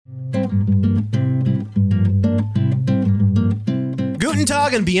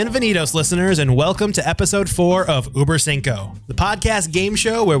Tag and bienvenidos, listeners, and welcome to episode 4 of Uber Cinco, the podcast game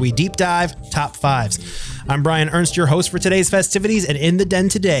show where we deep dive top fives. I'm Brian Ernst, your host for today's festivities, and in the den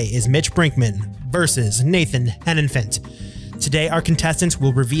today is Mitch Brinkman versus Nathan Henenfant. Today, our contestants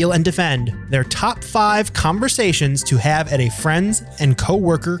will reveal and defend their top 5 conversations to have at a friends and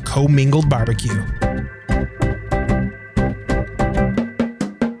co-worker commingled barbecue.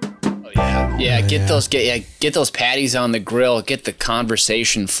 Yeah, get those patties on the grill. Get the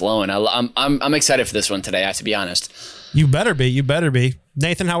conversation flowing. I'm excited for this one today. I have to be honest. You better be.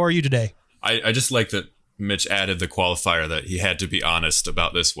 Nathan, how are you today? I just like that Mitch added the qualifier that he had to be honest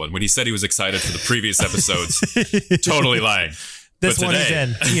about this one. When he said he was excited for the previous episodes, totally lying. This one is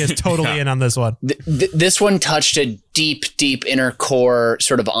in. He is totally in on this one. This one touched a deep inner core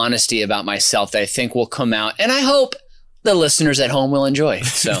sort of honesty about myself that I think will come out, and I hope the listeners at home will enjoy.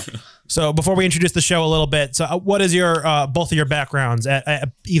 So before we introduce the show a little bit, so what is your both of your backgrounds at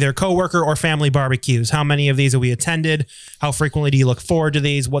either coworker or family barbecues? How many of these have we attended? How frequently do you look forward to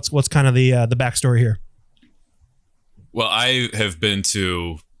these? What's kind of the backstory here? Well, I have been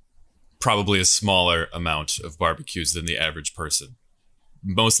to probably a smaller amount of barbecues than the average person.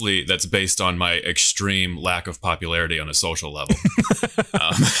 Mostly that's based on my extreme lack of popularity on a social level.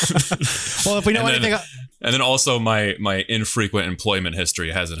 Well, if we know anything... And then also my infrequent employment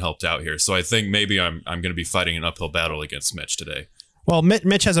history hasn't helped out here. So I think maybe I'm going to be fighting an uphill battle against Mitch today. Well,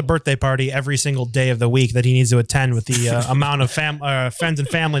 Mitch has a birthday party every single day of the week that he needs to attend with the amount of friends and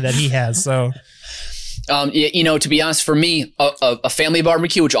family that he has. So... to be honest, for me, a family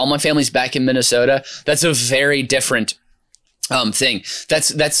barbecue, which all my family's back in Minnesota, that's a very different thing.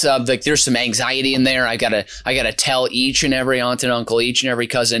 That's like there's some anxiety in there. I gotta tell each and every aunt and uncle, each and every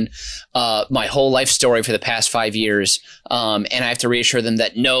cousin, my whole life story for the past 5 years. And I have to reassure them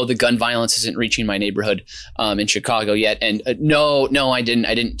that no, the gun violence isn't reaching my neighborhood in Chicago yet. And no, I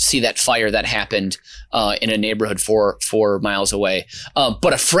didn't see that fire that happened in a neighborhood 4 miles away.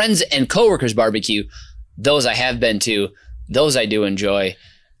 But a friends and coworkers barbecue, those I have been to, those I do enjoy,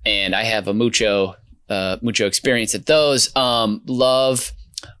 and I have a mucho experience at those. Love,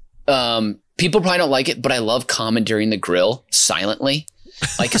 people probably don't like it, but I love commandeering the grill silently.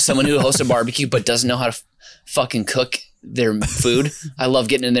 Like someone who hosts a barbecue but doesn't know how to fucking cook their food. I love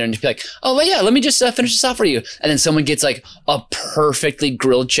getting in there and just be like, oh, well, yeah, let me just finish this off for you. And then someone gets like a perfectly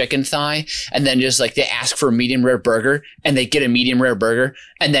grilled chicken thigh, and then just like they ask for a medium rare burger and they get a medium rare burger,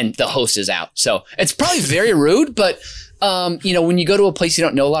 and then the host is out. So it's probably very rude, but when you go to a place you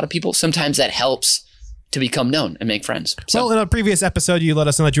don't know a lot of people, sometimes that helps to become known and make friends. So, well, in a previous episode, you let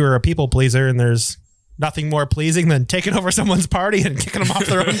us know that you were a people pleaser, and there's nothing more pleasing than taking over someone's party and kicking them off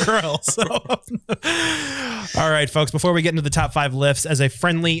their own grill. So, all right, folks, before we get into the top 5 lifts, as a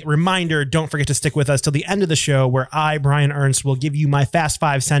friendly reminder, don't forget to stick with us till the end of the show, where I, Brian Ernst, will give you my Fast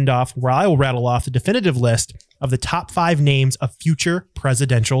 5 send-off, where I will rattle off the definitive list of the top 5 names of future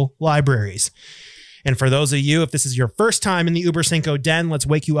presidential libraries. And for those of you, if this is your first time in the Uber Cinco den, let's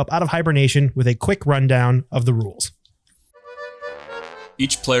wake you up out of hibernation with a quick rundown of the rules.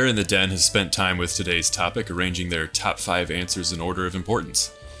 Each player in the den has spent time with today's topic arranging their top 5 answers in order of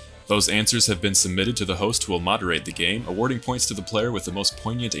importance. Those answers have been submitted to the host, who will moderate the game, awarding points to the player with the most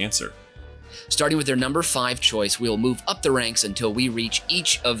poignant answer. Starting with their number 5 choice, we will move up the ranks until we reach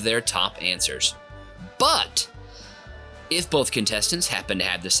each of their top answers. But if both contestants happen to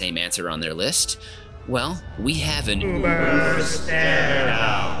have the same answer on their list, well, we have an Uber stare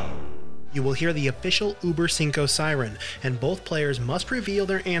down. You will hear the official Uber Cinco siren, and both players must reveal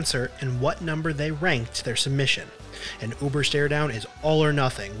their answer and what number they ranked their submission. An Uber stare down is all or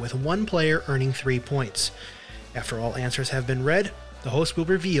nothing, with one player earning 3 points. After all answers have been read, the host will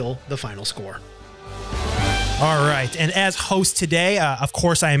reveal the final score. All right, and as host today, of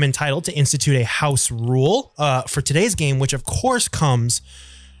course, I am entitled to institute a house rule for today's game, which of course comes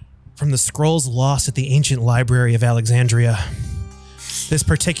from the scrolls lost at the ancient library of Alexandria. This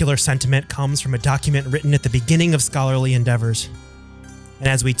particular sentiment comes from a document written at the beginning of scholarly endeavors. And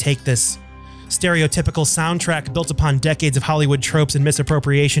as we take this stereotypical soundtrack built upon decades of Hollywood tropes and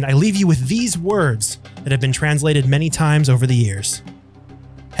misappropriation, I leave you with these words that have been translated many times over the years.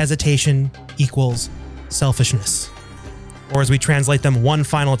 Hesitation equals selfishness. Or as we translate them one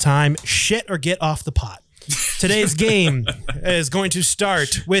final time, shit or get off the pot. Today's game is going to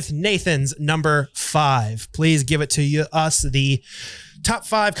start with Nathan's number 5. Please give it to us, the top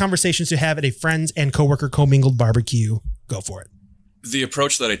 5 conversations to have at a friends and coworker commingled barbecue. Go for it. The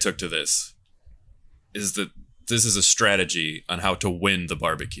approach that I took to this is that this is a strategy on how to win the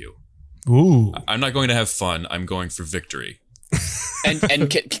barbecue. Ooh. I'm not going to have fun. I'm going for victory. And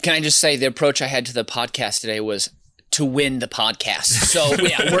can I just say the approach I had to the podcast today was to win the podcast. So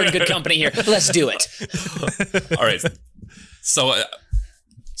yeah, we're in good company here. Let's do it. All right. So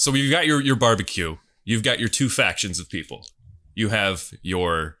we've got your barbecue. You've got your two factions of people. You have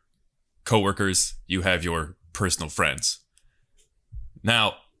your coworkers. You have your personal friends.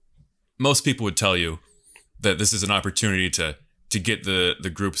 Now, most people would tell you that this is an opportunity to get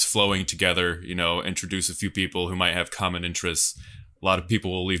the groups flowing together, introduce a few people who might have common interests. A lot of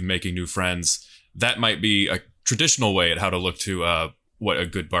people will leave making new friends. That might be a traditional way at how to look to what a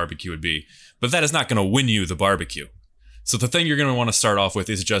good barbecue would be. But that is not going to win you the barbecue. So the thing you're going to want to start off with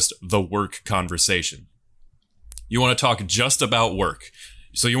is just the work conversation. You want to talk just about work.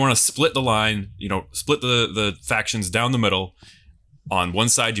 So you want to split the line, split the factions down the middle. On one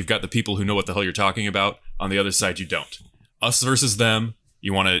side, you've got the people who know what the hell you're talking about. On the other side, you don't. Us versus them.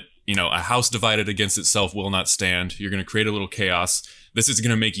 You want to, a house divided against itself will not stand. You're going to create a little chaos. This is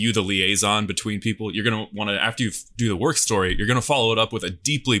going to make you the liaison between people. You're going to want to, after you do the work story, you're going to follow it up with a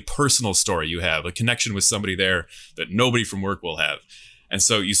deeply personal story you have, a connection with somebody there that nobody from work will have. And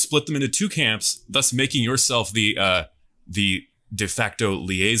so you split them into two camps, thus making yourself the de facto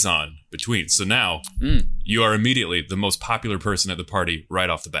liaison between. So now you are immediately the most popular person at the party right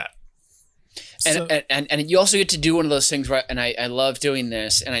off the bat. And you also get to do one of those things where, and I love doing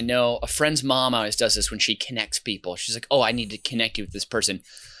this, and I know a friend's mom always does this when she connects people. She's like, oh, I need to connect you with this person.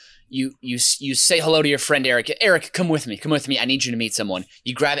 You say hello to your friend Eric. Eric, come with me. I need you to meet someone.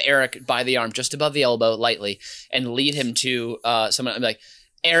 You grab Eric by the arm, just above the elbow, lightly, and lead him to someone. I'm like,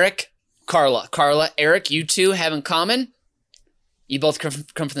 Eric, Carla, Eric, you two have in common. You both come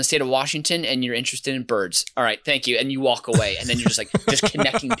from the state of Washington, and you're interested in birds. All right, thank you. And you walk away, and then you're just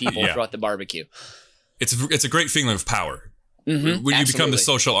connecting people throughout the barbecue. It's a great feeling of power when you absolutely. become the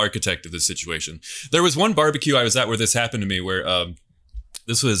social architect of this situation. There was one barbecue I was at where this happened to me, where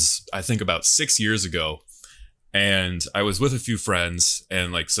this was, I think, about 6 years ago, and I was with a few friends,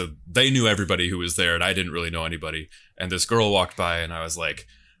 and so they knew everybody who was there, and I didn't really know anybody. And this girl walked by, and I was like,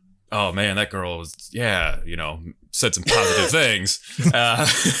 oh man, that girl was, said some positive things.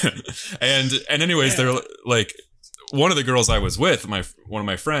 And anyways, they're like, one of the girls I was with, one of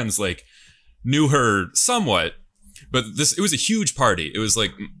my friends, knew her somewhat, but it was a huge party. It was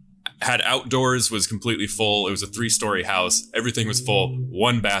had outdoors, was completely full. It was a 3-story house. Everything was full,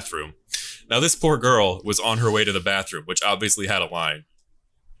 one bathroom. Now this poor girl was on her way to the bathroom, which obviously had a line.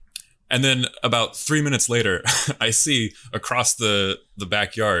 And then about 3 minutes later, I see across the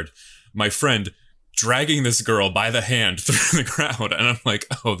backyard, my friend dragging this girl by the hand through the crowd. And I'm like,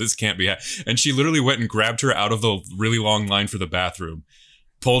 oh, this can't be. And she literally went and grabbed her out of the really long line for the bathroom,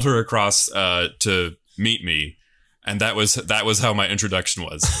 pulled her across to meet me. And that was how my introduction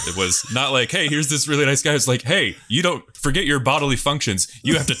was. It was not like, hey, here's this really nice guy. It's like, hey, you don't forget your bodily functions.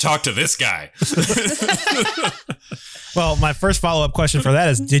 You have to talk to this guy. Well, my first follow-up question for that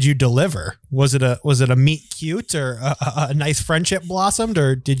is, did you deliver? Was it a meet cute or a nice friendship blossomed,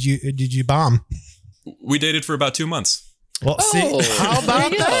 or did you bomb? We dated for about 2 months. Well, see, how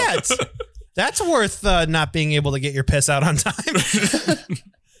about that? That's worth not being able to get your piss out on time.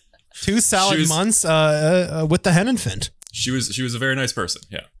 2 solid months with the Hennenfint. She was a very nice person.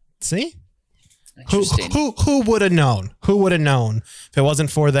 Yeah. See? Who would have known? Who would have known if it wasn't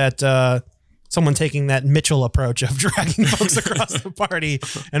for that someone taking that Mitchell approach of dragging folks across the party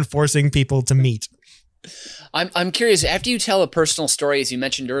and forcing people to meet? I'm curious, after you tell a personal story, as you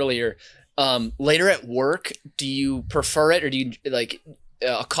mentioned earlier, later at work, do you prefer it, or do you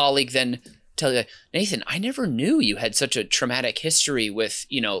a colleague then tell you, Nathan, I never knew you had such a traumatic history with,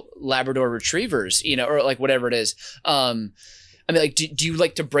 Labrador retrievers, or whatever it is. Do you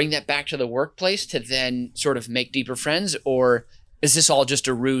like to bring that back to the workplace to then sort of make deeper friends, or is this all just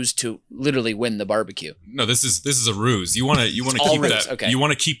a ruse to literally win the barbecue? No, this is a ruse. You want to keep that. Okay. You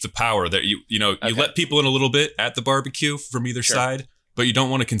want to keep the power that you let people in a little bit at the barbecue from either side, but you don't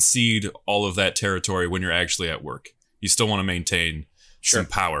want to concede all of that territory when you're actually at work. You still want to maintain some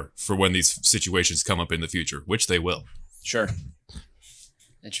power for when these situations come up in the future, which they will. Sure.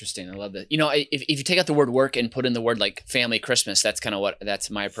 Interesting. I love that. If you take out the word work and put in the word family Christmas, that's kind of that's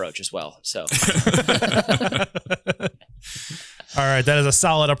my approach as well. So. All right. That is a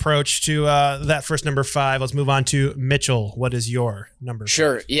solid approach to that first number 5. Let's move on to Mitchell. What is your number 5?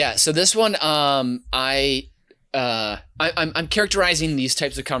 Sure. Yeah. So this one, I'm characterizing these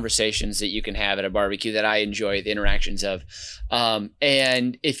types of conversations that you can have at a barbecue that I enjoy the interactions of.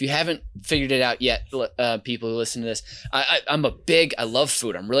 And if you haven't figured it out yet, people who listen to this, I love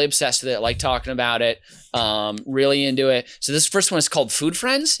food. I'm really obsessed with it. I like talking about it. Really into it. So this first one is called Food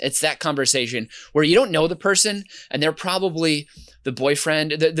Friends. It's that conversation where you don't know the person and they're probably the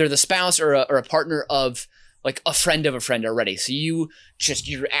boyfriend, they're the spouse or a partner of like a friend of a friend already. So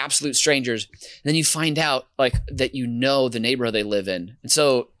you're absolute strangers. And then you find out like that you know the neighborhood they live in. And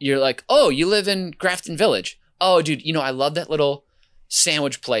so you're like, oh, you live in Grafton Village. Oh, dude, I love that little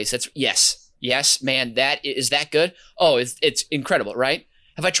sandwich place. Yes, man, is that good? Oh, it's incredible, right?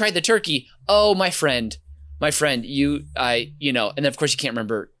 Have I tried the turkey? Oh, my friend, and then of course you can't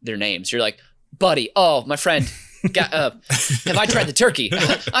remember their names. You're like, buddy, oh, my friend. Have I tried the turkey?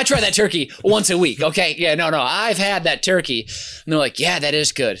 I try that turkey once a week. Okay. Yeah, no, I've had that turkey. And they're like, yeah, that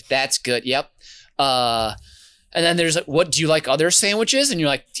is good. That's good. Yep. And then there's like, what, do you like other sandwiches? And you're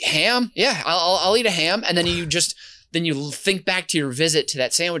like, ham? Yeah, I'll eat a ham. And then you think back to your visit to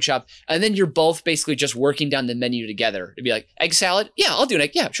that sandwich shop, and then you're both basically just working down the menu together to be like, egg salad? Yeah, I'll do an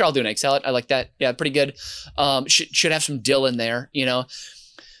egg. Yeah, sure, I'll do an egg salad. I like that. Yeah, pretty good. Should have some dill in there,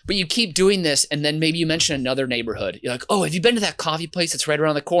 But you keep doing this, and then maybe you mention another neighborhood. You're like, oh, have you been to that coffee place that's right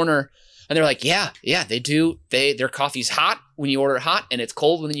around the corner? And they're like, yeah, they do. Their coffee's hot when you order it hot, and it's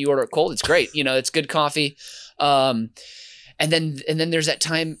cold when you order it cold. It's great. It's good coffee. And then there's that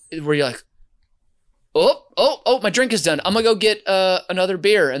time where you're like, oh, my drink is done. I'm gonna go get another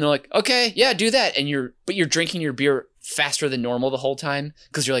beer. And they're like, okay, yeah, do that. But you're drinking your beer faster than normal the whole time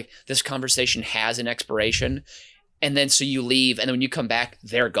because you're like, this conversation has an expiration. And then so you leave, and then when you come back,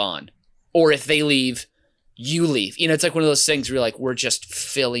 they're gone. Or if they leave, you leave. It's like one of those things where you're like, we're just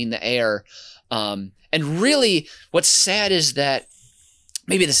filling the air. And really, what's sad is that,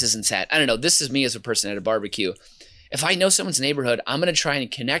 maybe this isn't sad. I don't know. This is me as a person at a barbecue. If I know someone's neighborhood, I'm going to try and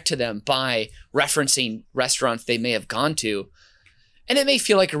connect to them by referencing restaurants they may have gone to. And it may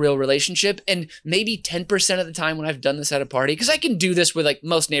feel like a real relationship. And maybe 10% of the time when I've done this at a party, because I can do this with like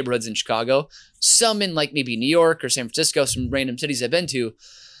most neighborhoods in Chicago, some in like maybe New York or San Francisco, some random cities I've been to.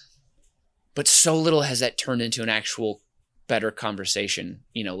 But so little has that turned into an actual better conversation,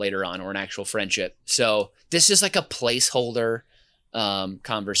 later on, or an actual friendship. So this is like a placeholder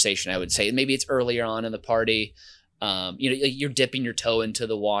conversation, I would say. Maybe it's earlier on in the party. You're dipping your toe into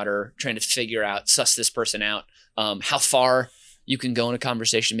the water, trying to figure out, suss this person out, how far you can go in a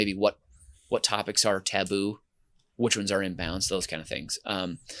conversation, maybe what topics are taboo, which ones are in bounds, those kind of things.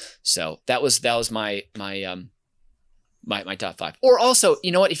 So that was my top 5. Or also,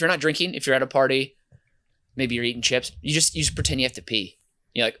 you know what? If you're not drinking, if you're at a party, maybe you're eating chips, you just pretend you have to pee.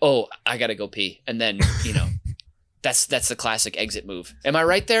 You're like, oh, I gotta go pee, and then that's the classic exit move. Am I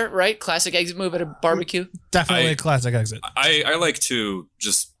right there? Right? Classic exit move at a barbecue? Definitely a classic exit. I like to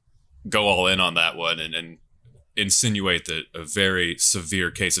just go all in on that one and insinuate that a very severe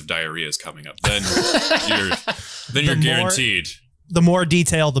case of diarrhea is coming up. Then you're guaranteed. The more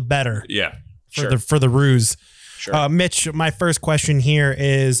detail, the better. Yeah. For the ruse. Sure. Mitch, my first question here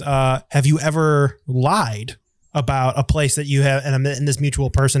is, have you ever lied about a place that you have and this mutual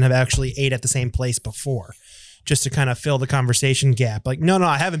person have actually ate at the same place before? Just to kind of fill the conversation gap. Like, no,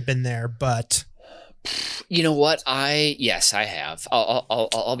 I haven't been there, but... You know what? Yes, I have.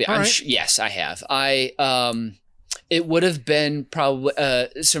 I'll be honest. Right. Yes, I have. It would have been probably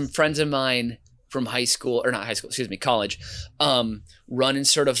some friends of mine from college, running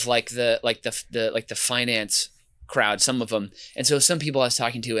sort of like the finance crowd, some of them. And so some people I was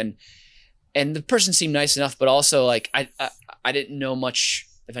talking to, and the person seemed nice enough, but also like I didn't know much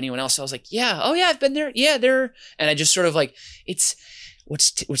of anyone else. So I was like, I've been there. Yeah, there. And I just sort of like, it's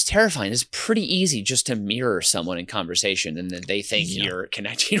what's terrifying is pretty easy just to mirror someone in conversation, and then they think you're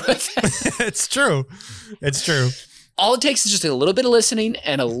connecting with them. It's true. All it takes is just a little bit of listening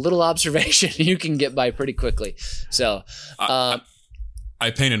and a little observation. You can get by pretty quickly. So I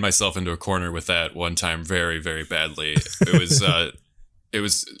painted myself into a corner with that one time very, very badly. It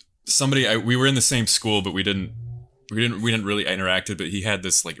was somebody, we were in the same school, but we didn't really interact, but he had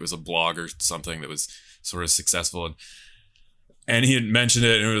this, like, it was a blog or something that was sort of successful, and he had mentioned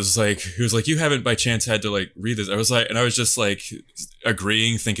it, and it was like, he was like, you haven't by chance had to like read this? I was just like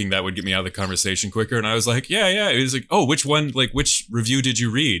agreeing, thinking that would get me out of the conversation quicker. And I was like, yeah. It was like, oh, which one, like, which review did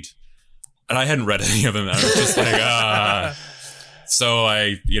you read? And I hadn't read any of them. I was just like, So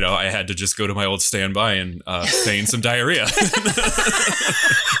I had to just go to my old standby and feign some diarrhea.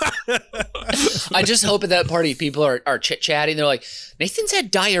 I just hope at that party people are chit-chatting. They're like, Nathan's had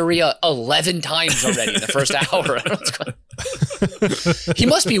diarrhea 11 times already in the first hour. I don't know what's going on. He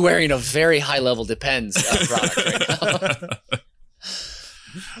must be wearing a very high-level Depends product right now.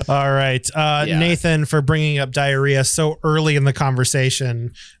 All right. Nathan, for bringing up diarrhea so early in the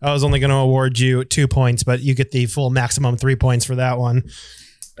conversation, I was only going to award you 2 points, but you get the full maximum 3 points for that one.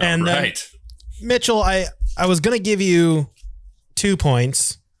 And right. Mitchell, I was going to give you 2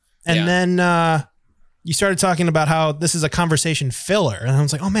 points, and then you started talking about how this is a conversation filler. And I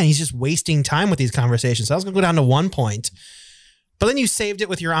was like, oh man, he's just wasting time with these conversations. So I was going to go down to 1 point. But then you saved it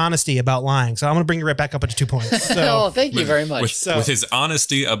with your honesty about lying. So I'm going to bring you right back up to 2 points. So, Oh, thank you very much. With his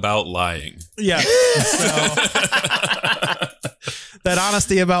honesty about lying. yeah. So, that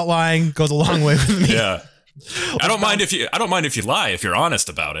honesty about lying goes a long way with me. Yeah. I don't mind if you lie if you're honest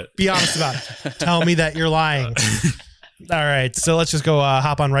about it. Be honest about it. Tell me that you're lying. All right. So let's just go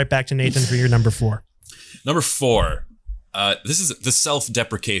hop on right back to Nathan for your number 4. Number 4. This is the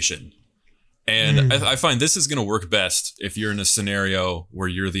self-deprecation. And I find this is going to work best if you're in a scenario where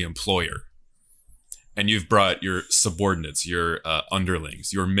you're the employer and you've brought your subordinates, your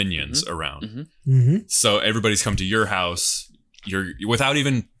underlings, your minions around. So everybody's come to your house. You're without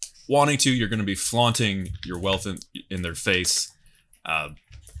even wanting to, you're going to be flaunting your wealth in their face.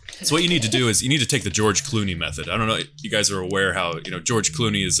 So what you need to do is you need to take the George Clooney method. I don't know if you guys are aware how, George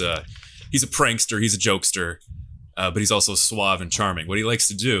Clooney is he's a prankster, he's a jokester. But he's also suave and charming. What he likes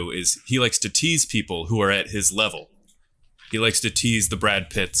to do is he likes to tease people who are at his level. He likes to tease the Brad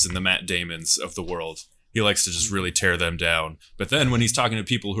Pitts and the Matt Damons of the world. He likes to just really tear them down. But then when he's talking to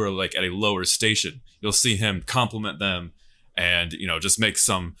people who are like at a lower station, you'll see him compliment them and, just make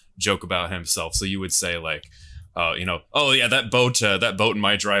some joke about himself. So you would say like, oh yeah, that boat in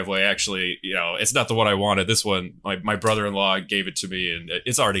my driveway, actually, it's not the one I wanted. This one, my brother-in-law gave it to me and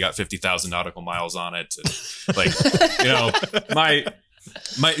it's already got 50,000 nautical miles on it. And, like,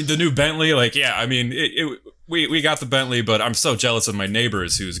 the new Bentley, like, yeah, I mean, we got the Bentley, but I'm so jealous of my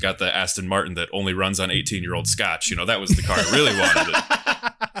neighbors who's got the Aston Martin that only runs on 18-year-old Scotch. That was the car I really wanted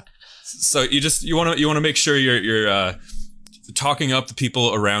it. So you want to make sure you're talking up the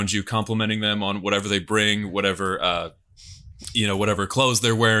people around you, complimenting them on whatever they bring, whatever whatever clothes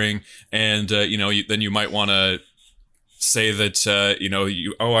they're wearing, and then you might want to say that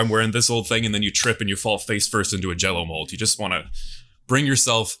I'm wearing this old thing, and then you trip and you fall face first into a Jell-O mold. You just want to bring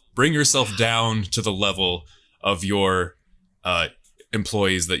yourself down to the level of your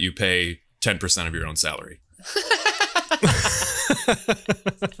employees that you pay 10% of your own salary.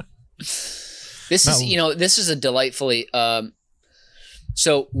 This is a delightfully.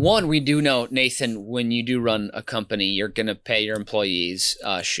 So one, we do know, Nathan, when you do run a company, you're going to pay your employees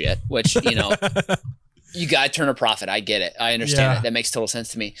shit, which, you got to turn a profit. I get it. I understand it. That makes total sense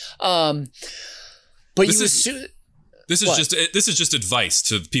to me. But this is just advice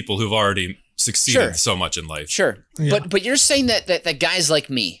to people who've already succeeded so much in life. Sure. Yeah. But you're saying that guys like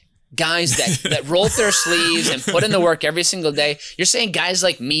me, guys that roll up their sleeves and put in the work every single day, you're saying guys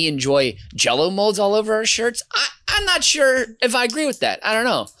like me enjoy Jell-O molds all over our shirts? I'm not sure if I agree with that. I don't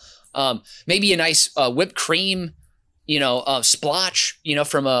know. Maybe a nice whipped cream, splotch,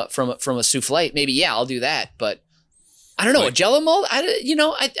 from a souffle. Maybe, I'll do that. But I don't know. A Jell-O mold? I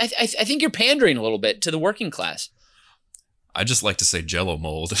think you're pandering a little bit to the working class. I just like to say Jell-O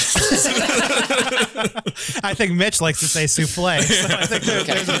mold. I think Mitch likes to say souffle. So I think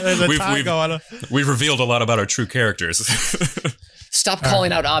there's a tie going on. We've revealed a lot about our true characters. Stop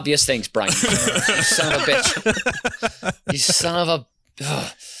calling out obvious things, Brian. You son of a bitch. You son of a...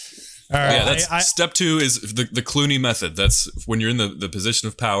 Ugh. All right. Yeah, that's step 2 is the Clooney method. That's when you're in the position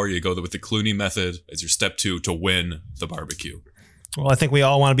of power, you go with the Clooney method as your step 2 to win the barbecue. Well, I think we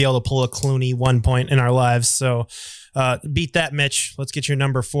all want to be able to pull a Clooney 1 point in our lives. So beat that, Mitch. Let's get your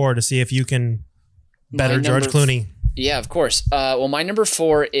number 4 to see if you can better George Clooney. Yeah, of course. Well, my number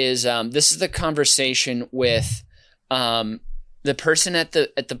 4 is this is the conversation with the person at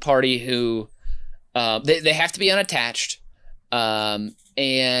the party who they have to be unattached,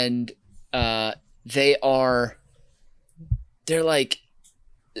 and they're like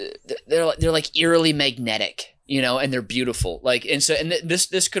eerily magnetic. And they're beautiful. And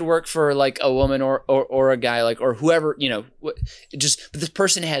this could work for like a woman or a guy, or whoever, but this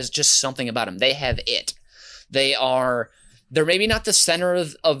person has just something about them. They have it. They're maybe not the center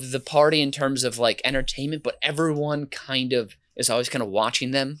of the party in terms of like entertainment, but everyone kind of is always kind of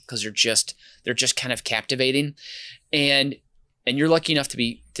watching them because they're just kind of captivating. And you're lucky enough to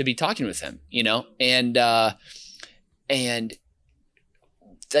be talking with them, and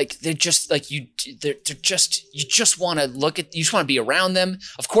like they're just like you just want to look at, you just want to be around them.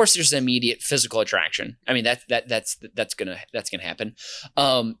 Of course there's an immediate physical attraction. I mean that's gonna happen.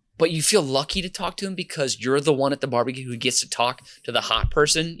 But you feel lucky to talk to them because you're the one at the barbecue who gets to talk to the hot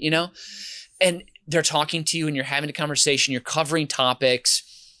person, and they're talking to you and you're having a conversation, you're covering topics,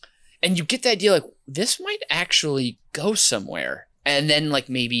 and you get the idea like this might actually go somewhere. And then like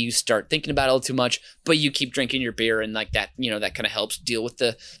maybe you start thinking about it a little too much, but you keep drinking your beer and like that, that kind of helps deal with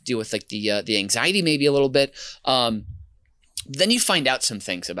the anxiety maybe a little bit. Then you find out some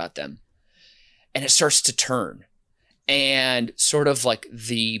things about them. and it starts to turn, and sort of like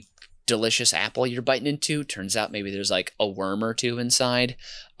the delicious apple you're biting into turns out maybe there's like a worm or two inside.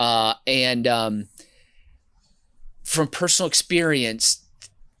 And from personal experience,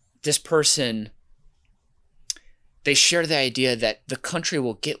 this person, they share the idea that the country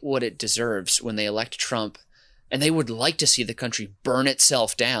will get what it deserves when they elect Trump, and they would like to see the country burn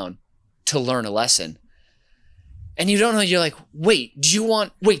itself down to learn a lesson. And you don't know, you're like,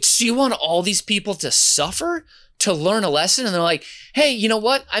 so you want all these people to suffer to learn a lesson? And they're like, hey, you know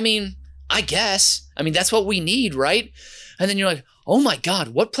what? I mean, I guess. I mean, that's what we need, right? And then you're like, oh my God,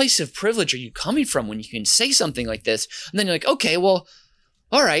 what place of privilege are you coming from when you can say something like this? And then you're like, okay, well,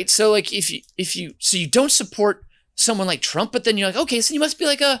 all right. So like if you don't support someone like Trump, but then you're like, okay, so you must be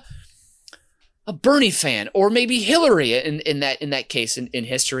like a Bernie fan, or maybe Hillary in that case in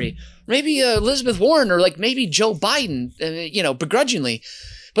history, maybe Elizabeth Warren, or like maybe Joe Biden, begrudgingly.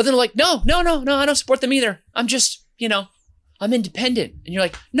 But then they're like, no, I don't support them either. I'm just, I'm independent. And you're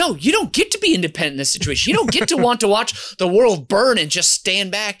like, no, you don't get to be independent in this situation. You don't get to want to watch the world burn and just stand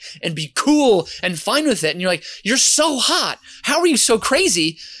back and be cool and fine with it. And you're like, you're so hot. How are you so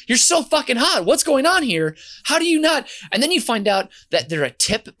crazy? You're so fucking hot. What's going on here? How do you not? And then you find out that they're a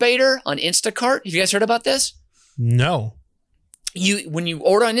tip baiter on Instacart. Have you guys heard about this? No. When you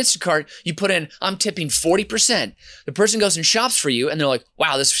order on Instacart, you put in, I'm tipping 40%. The person goes and shops for you, and they're like,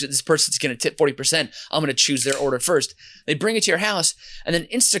 wow, this person's going to tip 40%. I'm going to choose their order first. They bring it to your house, and then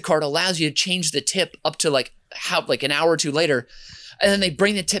Instacart allows you to change the tip up to like an hour or two later. And then they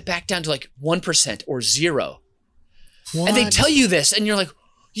bring the tip back down to like 1% or 0. What? And they tell you this, and you're like,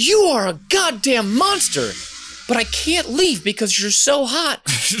 you are a goddamn monster. But I can't leave because you're so hot,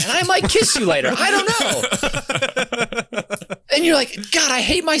 and I might kiss you later. I don't know. And you're like, God, I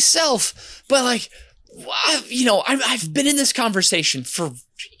hate myself. But like, I've been in this conversation for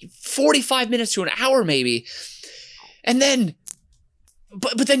 45 minutes to an hour maybe. And then,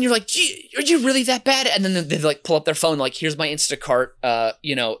 but then you're like, are you really that bad? And then they like pull up their phone, like, here's my Instacart,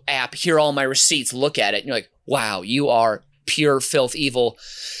 app. Here are all my receipts. Look at it. And you're like, wow, you are pure filth evil.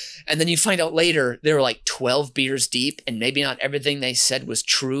 And then you find out later they were like 12 beers deep, and maybe not everything they said was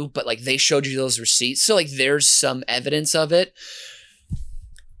true, but like they showed you those receipts. So like there's some evidence of it.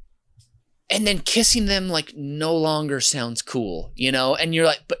 And then kissing them like no longer sounds cool, and you're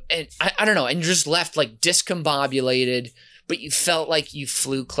like, I don't know. And you're just left like discombobulated, but you felt like you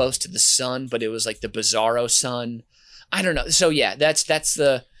flew close to the sun, but it was like the bizarro sun. I don't know. So yeah, that's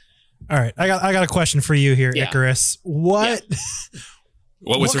the. All right. I got a question for you here, Yeah. Icarus. What? Yeah.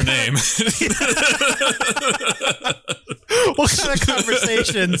 What was her name? What kind of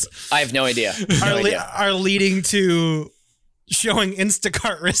conversations I have no idea. are leading to showing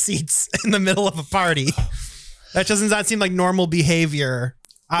Instacart receipts in the middle of a party? That does not seem like normal behavior.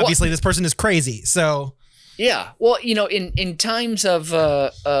 Obviously, this person is crazy. So, yeah. Well, in times of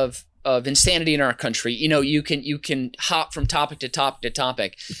insanity in our country, you can hop from topic to topic to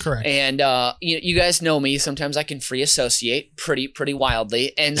topic. Correct. And you guys know me. Sometimes I can free associate pretty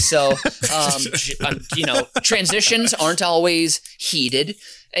wildly, and so transitions aren't always heated,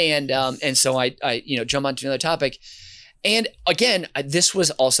 and so I jump onto another topic. And again, this was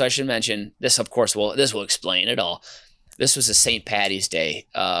also, I should mention this. Of course, this will explain it all. This was a St. Patty's Day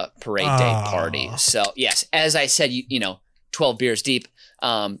parade day party. So yes, as I said, 12 beers deep.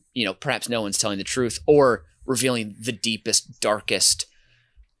 Perhaps no one's telling the truth or revealing the deepest, darkest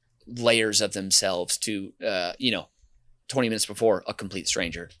layers of themselves to, 20 minutes before a complete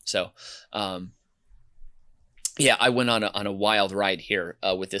stranger. So, I went on a wild ride here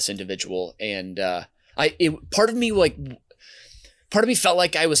with this individual, and part of me felt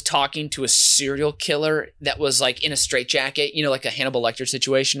like I was talking to a serial killer that was like in a straitjacket, like a Hannibal Lecter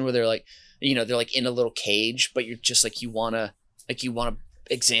situation where they're like, they're like in a little cage, but you're just like, you want to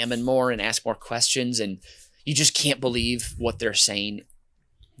examine more and ask more questions, and you just can't believe what they're saying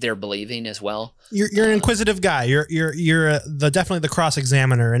they're believing as well. You're an inquisitive guy. You're definitely the cross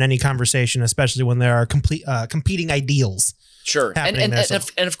examiner in any conversation, especially when there are competing ideals. Sure, and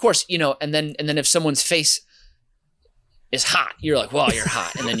of course, and then if someone's face is hot, you're like, well, you're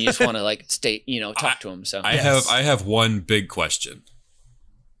hot, and then you just want to like stay, talk to them. So I have one big question.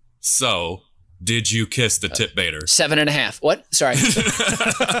 So, did you kiss the tip baiter? 7.5. What? Sorry.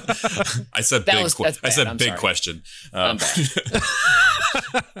 I said big question.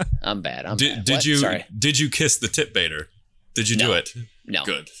 I'm bad. Did you kiss the tip baiter? Did you do it? No.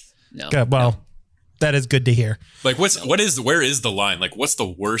 Good. No. Good. Well, that is good to hear. Like, where is the line? Like, what's the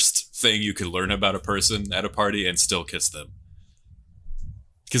worst thing you could learn about a person at a party and still kiss them?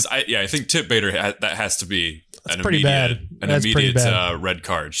 Because I think tip baiter that has to be an immediate red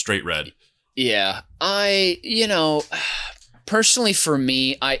card, straight red. Yeah, personally for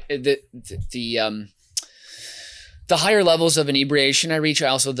me, the higher levels of inebriation I reach, I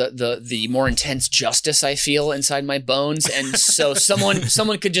also the more intense justice I feel inside my bones, and so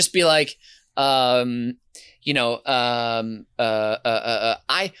someone could just be like, I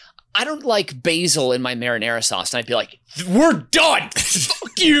don't like basil in my marinara sauce, and I'd be like, we're done.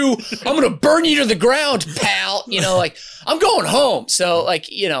 Fuck you. I'm gonna burn you to the ground, pal. Like I'm going home. So like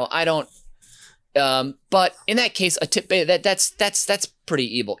I don't. But in that case, a tip that's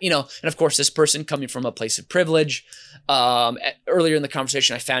pretty evil, and of course this person coming from a place of privilege, earlier in the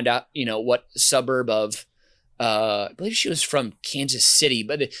conversation, I found out, what suburb of, I believe she was from Kansas City,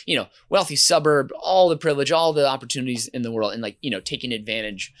 but wealthy suburb, all the privilege, all the opportunities in the world. And like, taking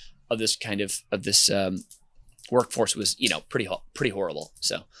advantage of this kind of this, workforce was, pretty horrible.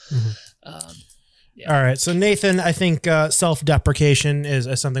 So, yeah. All right. So Nathan, I think self-deprecation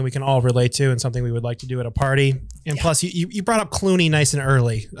is something we can all relate to and something we would like to do at a party. And plus, you brought up Clooney nice and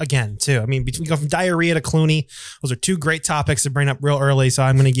early again, too. I mean, we go from diarrhea to Clooney. Those are two great topics to bring up real early. So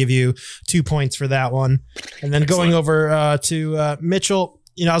I'm going to give you 2 points for that one. And then going over to Mitchell,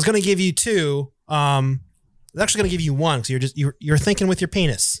 I was going to give you 2. I was actually going to give you 1 because you're thinking with your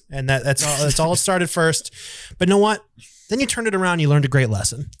penis, and that's all it started first. But you know what? Then you turned it around. You learned a great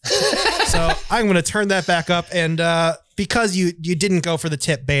lesson. So I'm going to turn that back up. And because you didn't go for the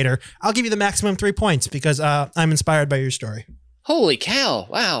tip baiter, I'll give you the maximum 3 points because I'm inspired by your story. Holy cow.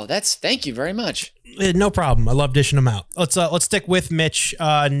 Wow. Thank you very much. No problem. I love dishing them out. Let's stick with Mitch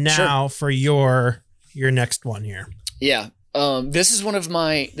now for your next one here. Yeah. This is one of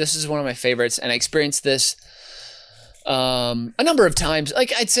my favorites, and I experienced this a number of times.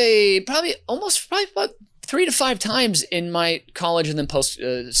 Like I'd say probably about 3 to 5 times in my college and then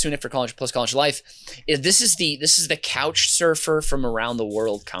soon after college, post-college life. This is the couch surfer from around the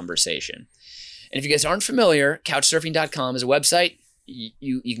world conversation. And if you guys aren't familiar, couchsurfing.com is a website.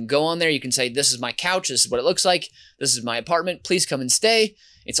 You can go on there. You can say, this is my couch. This is what it looks like. This is my apartment. Please come and stay.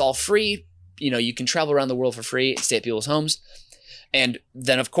 It's all free. You can travel around the world for free and stay at people's homes. And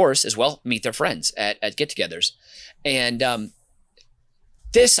then, of course, as well, meet their friends at get-togethers. And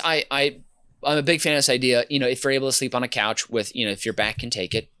this, I'm a big fan of this idea. If you're able to sleep on a couch with, if your back can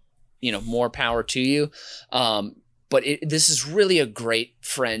take it, more power to you. But this is really a great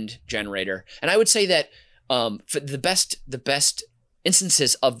friend generator. And I would say that for the best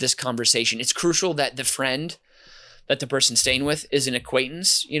instances of this conversation, it's crucial that the friend that the person's staying with is an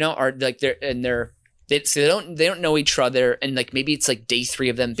acquaintance, or like they don't know each other. And like, maybe it's like day 3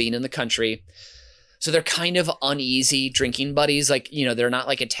 of them being in the country. So they're kind of uneasy drinking buddies. Like, they're not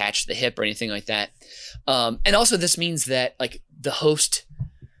like attached to the hip or anything like that. And also this means that like the host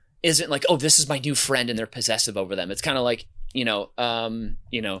isn't like, oh, this is my new friend, and they're possessive over them. It's kind of like,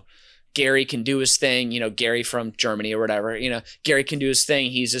 Gary can do his thing, Gary from Germany or whatever, Gary can do his thing.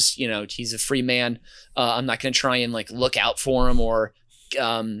 He's just, he's a free man. I'm not going to try and like look out for him or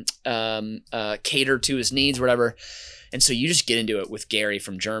cater to his needs, whatever. And so you just get into it with Gary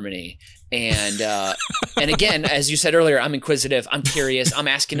from Germany. And again, as you said earlier, I'm inquisitive. I'm curious. I'm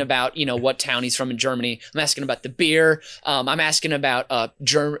asking about, what town he's from in Germany. I'm asking about the beer. I'm asking about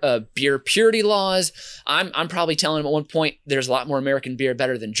beer purity laws. I'm probably telling him at one point there's a lot more American beer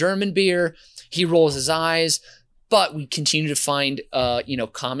better than German beer. He rolls his eyes, but we continue to find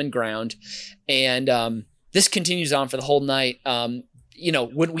common ground. And this continues on for the whole night.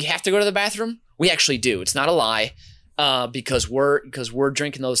 When we have to go to the bathroom, we actually do. It's not a lie. Because we're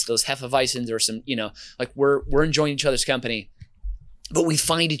drinking those Hefeweizens or some, like we're enjoying each other's company, but we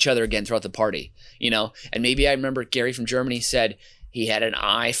find each other again throughout the party, and maybe I remember Gary from Germany said he had an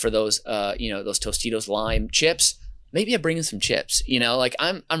eye for those Tostitos lime chips. Maybe I bring in some chips, like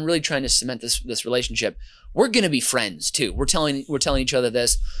I'm really trying to cement this relationship. We're going to be friends too. We're telling each other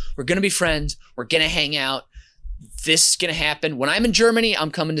this, we're going to be friends. We're going to hang out. This is going to happen. When I'm in Germany, I'm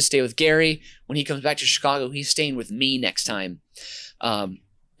coming to stay with Gary. When he comes back to Chicago, he's staying with me next time. And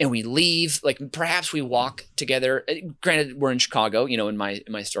we leave, like perhaps we walk together. Granted, we're in Chicago, in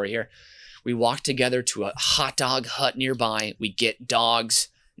my story here. We walk together to a hot dog hut nearby. We get dogs.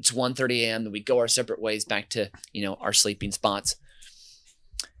 It's 1:30 a.m. Then we go our separate ways back to, our sleeping spots.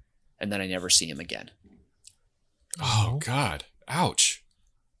 And then I never see him again. Oh, God. Ouch.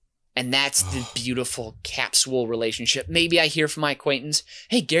 And that's the beautiful capsule relationship. Maybe I hear from my acquaintance,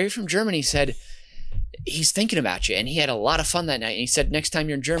 hey, Gary from Germany said he's thinking about you and he had a lot of fun that night. And he said, next time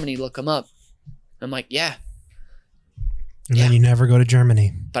you're in Germany, look him up. I'm like, yeah. And then you never go to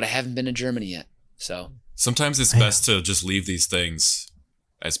Germany. But I haven't been to Germany yet. So sometimes it's best to just leave these things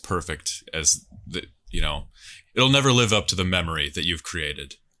as perfect as it'll never live up to the memory that you've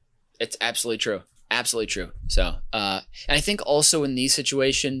created. It's absolutely true. Absolutely true. So, and I think also in these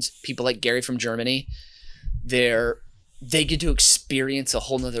situations, people like Gary from Germany, they get to experience a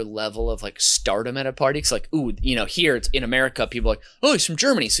whole nother level of like stardom at a party. It's like, ooh, here it's in America, people are like, oh, he's from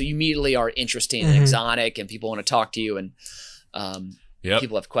Germany. So you immediately are interesting and exotic and people want to talk to you and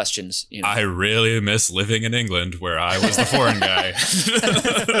people have questions. I really miss living in England where I was the foreign guy.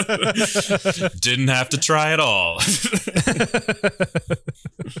 Didn't have to try at all.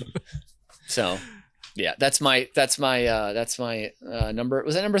 So yeah, that's my number.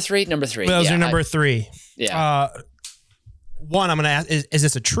 Was that number 3? Number 3. That was your number 3. Yeah. One, I'm going to ask, is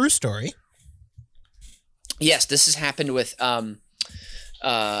this a true story? Yes, this has happened with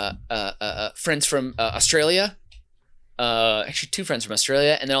friends from Australia. Actually 2 friends from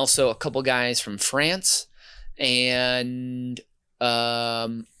Australia, and then also a couple guys from France, and I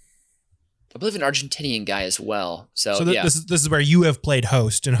believe an Argentinian guy as well. So yeah. This is where you have played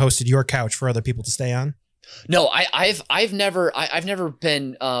host and hosted your couch for other people to stay on. No, I've never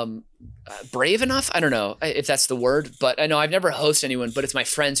been brave enough. I don't know if that's the word, but I know I've never hosted anyone. But it's my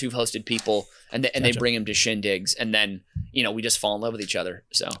friends who've hosted people, and they bring them to shindigs, and then we just fall in love with each other.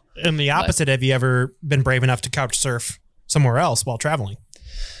 So. And the opposite, have you ever been brave enough to couch surf somewhere else while traveling?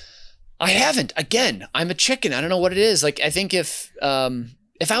 I haven't. Again, I'm a chicken. I don't know what it is. Like I think if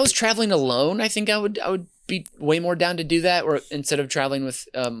I was traveling alone, I think I would be way more down to do that, or instead of traveling with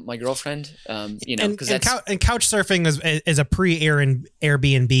my girlfriend, because and couch surfing is a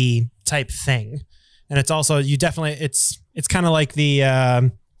pre-Airbnb type thing, and it's also it's kind of like the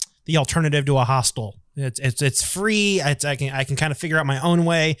alternative to a hostel. It's free. I can kind of figure out my own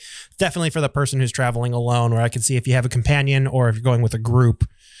way. Definitely for the person who's traveling alone, where I can see if you have a companion or if you're going with a group.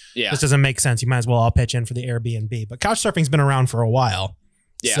 Yeah, this doesn't make sense. You might as well all pitch in for the Airbnb. But couch surfing's been around for a while.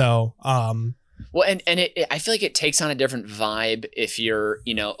 Yeah. So, well, and I feel like it takes on a different vibe if you're,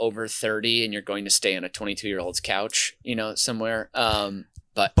 over 30 and you're going to stay on a 22-year-old's couch, somewhere.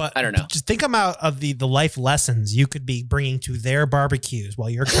 But I don't know. Just think about the life lessons you could be bringing to their barbecues while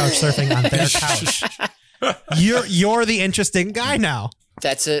you're couch surfing on their couch. You're the interesting guy now.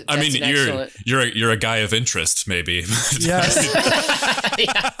 You're a guy of interest, maybe. Yes.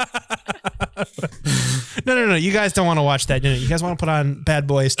 No. You guys don't want to watch that. You guys want to put on Bad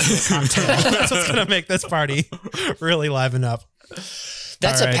Boys 2 content. That's what's going to make this party really liven up.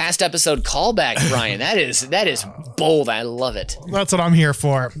 That's a past episode callback, Brian. That is bold. I love it. That's what I'm here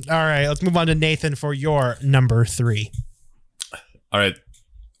for. All right, let's move on to Nathan for your number 3. All right.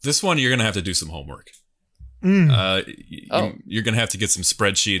 This one, you're going to have to do some homework. You're going to have to get some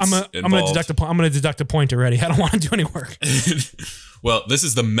spreadsheets I'm going to deduct a point already. I don't want to do any work. Well, this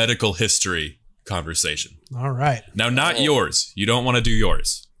is the medical history conversation. All right. Now, not yours. You don't want to do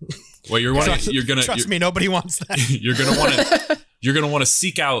yours. What you're trust me, nobody wants that. You're going to want to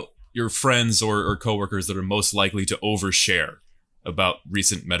seek out your friends or coworkers that are most likely to overshare about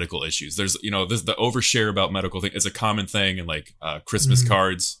recent medical issues. There's, the overshare about medical thing is a common thing in like Christmas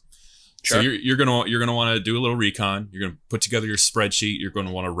cards. Sure. So you're gonna want to do a little recon. You're gonna put together your spreadsheet. You're going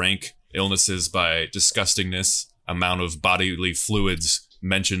to want to rank illnesses by disgustingness, amount of bodily fluids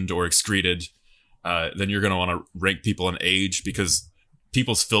mentioned or excreted. Then you're going to want to rank people in age, because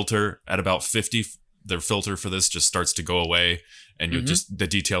people's filter at about 50, their filter for this just starts to go away, and the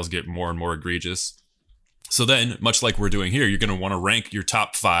details get more and more egregious. So then, much like we're doing here, you're going to want to rank your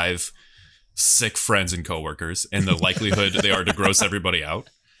top 5 sick friends and coworkers and the likelihood they are to gross everybody out.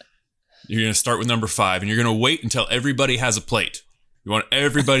 You're going to start with number 5, and you're going to wait until everybody has a plate. You want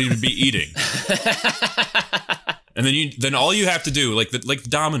everybody to be eating. And then all you have to do, like the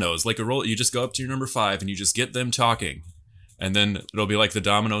dominoes, like a roll, you just go up to your number 5 and you just get them talking. And then it'll be like the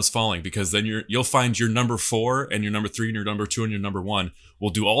dominoes falling, because then you'll find your number 4 and your number 3 and your number 2 and your number 1 will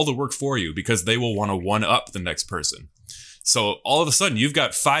do all the work for you, because they will want to one-up the next person. So all of a sudden, you've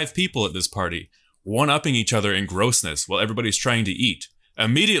got 5 people at this party one-upping each other in grossness while everybody's trying to eat,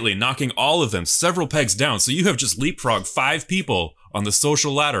 immediately knocking all of them several pegs down. So you have just leapfrogged 5 people on the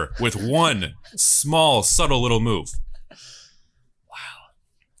social ladder with one small, subtle little move. Wow.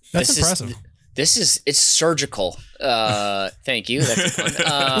 That's impressive. It's surgical. Thank you. That's fun.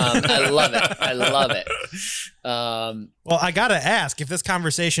 I love it. Well, I got to ask, if this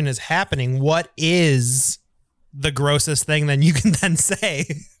conversation is happening, what is the grossest thing then you can then say?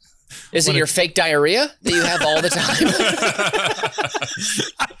 Is it your fake diarrhea that you have all the time?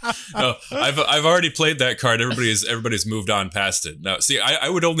 No, I've already played that card. Everybody's moved on past it. Now, see, I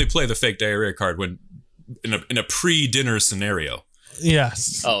would only play the fake diarrhea card when in a pre-dinner scenario.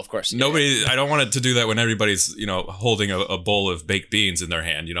 Yes. Oh, of course. Nobody. I don't want it to do that when everybody's holding a bowl of baked beans in their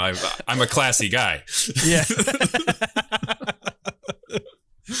hand. I'm a classy guy. Yeah.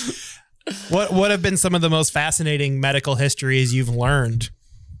 What have been some of the most fascinating medical histories you've learned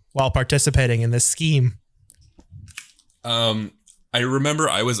while participating in this scheme? I remember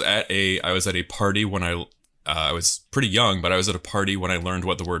I was at a party when I was pretty young, but I was at a party when I learned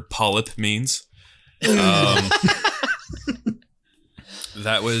what the word polyp means. That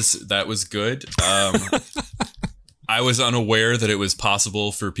was good. I was unaware that it was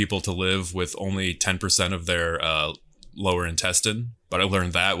possible for people to live with only 10% of their lower intestine, but I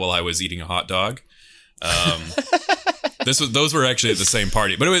learned that while I was eating a hot dog. Those were actually at the same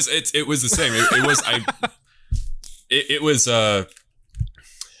party, but it was the same.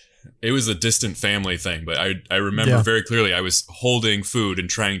 It was a distant family thing, but I remember very clearly I was holding food and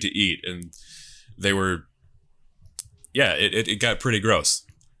trying to eat, and they were, it got pretty gross.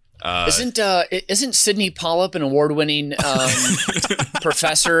 Isn't Sidney Pollack an award-winning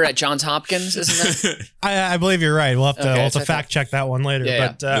professor at Johns Hopkins? Isn't that? I believe you're right. We'll have to fact check that one later.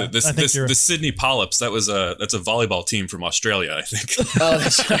 Yeah, but I think the Sidney Polyps, that's a volleyball team from Australia, I think. Oh,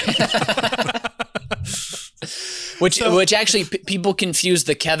 that's right. Which actually people confuse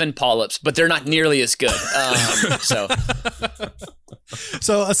the Kevin Polyps, but they're not nearly as good.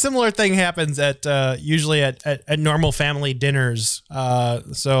 So a similar thing happens at usually at normal family dinners.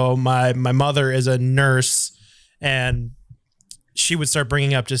 So my mother is a nurse, and she would start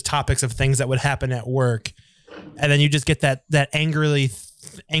bringing up just topics of things that would happen at work, and then you just get that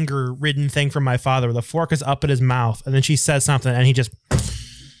anger-ridden thing from my father, where the fork is up at his mouth, and then she says something, and he just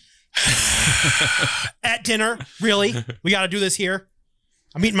at dinner, really? We got to do this here?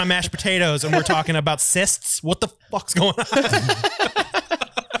 I'm eating my mashed potatoes and we're talking about cysts? What the fuck's going on?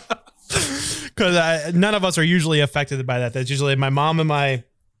 Because none of us are usually affected by that. That's usually my mom and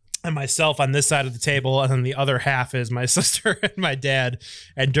myself on this side of the table, and then the other half is my sister and my dad.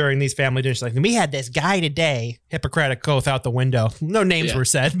 And during these family dinners, like, we had this guy today, Hippocratic oath out the window. No names were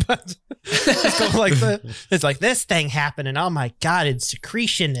said, but it's like this thing happened, and oh my god, it's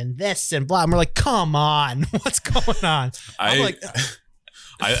secretion and this and blah. And we're like, come on, what's going on? I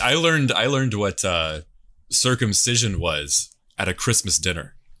learned what circumcision was at a Christmas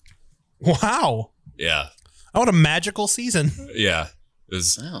dinner. Wow. Yeah. Oh, what a magical season. Yeah. It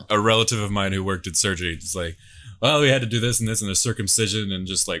was a relative of mine who worked in surgery. It's like, well, we had to do this and this and a circumcision and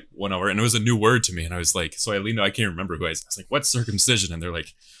just like 1 hour. And it was a new word to me. And I was like, so I leaned, I can't remember who I was like, what's circumcision? And they're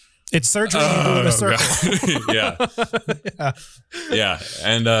like, it's surgery in a circle. Yeah.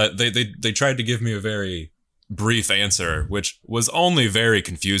 And they tried to give me a very brief answer, which was only very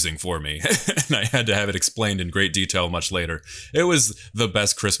confusing for me. And I had to have it explained in great detail much later. It was the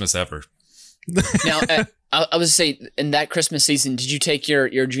best Christmas ever. Now, I was say, in that Christmas season, did you take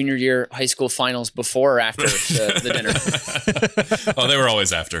your junior year high school finals before or after the dinner? Oh, they were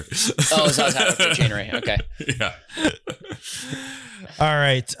always after. Oh, it was always after January. Okay. Yeah. All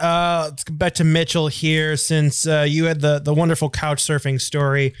right. Let's go back to Mitchell here. Since you had the wonderful couch surfing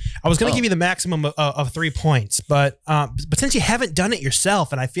story, I was going to give you the maximum of 3 points, but since you haven't done it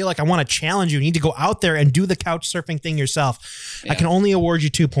yourself, and I feel like I want to challenge you, you need to go out there and do the couch surfing thing yourself. Yeah. I can only award you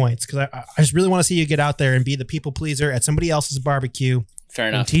 2 points because I just really want to see you get out there and be the people pleaser at somebody else's barbecue. Fair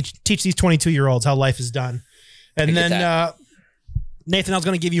enough. Teach these 22-year-olds how life is done. And then Nathan, I was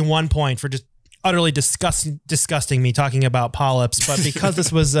going to give you 1 point for just utterly disgusting me talking about polyps, but because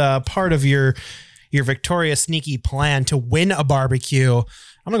this was part of your victorious sneaky plan to win a barbecue, I'm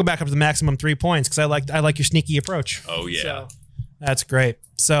gonna go back up to the maximum 3 points because I like your sneaky approach. Oh yeah, so, that's great.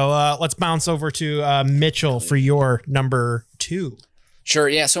 So let's bounce over to Mitchell for your number 2. Sure.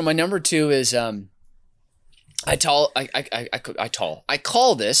 Yeah. So my number 2 is I call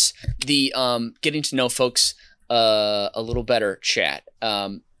this the getting to know folks a little better chat.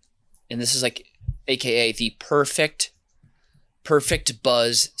 And this is like AKA the perfect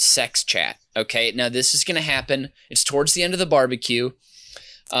buzz sex chat. Okay. Now this is going to happen. It's towards the end of the barbecue.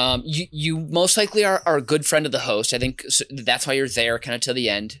 You most likely are a good friend of the host. I think that's why you're there kind of till the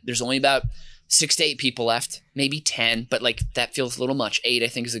end. There's only about 6 to 8 people left, maybe 10, but like that feels a little much. 8, I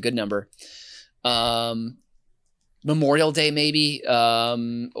think, is a good number. Memorial Day, maybe,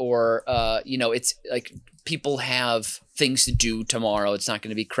 or it's like people have things to do tomorrow. It's not going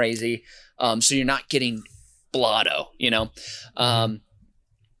to be crazy. So you're not getting blotto,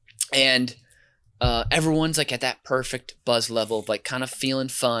 and everyone's like at that perfect buzz level of like kind of feeling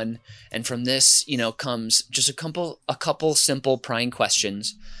fun. And from this, comes just a couple simple prying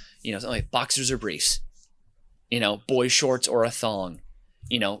questions, like boxers or briefs, boy shorts or a thong,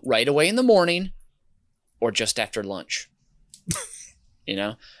 right away in the morning or just after lunch,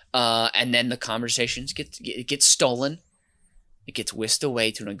 and then the conversations get stolen. It gets whisked away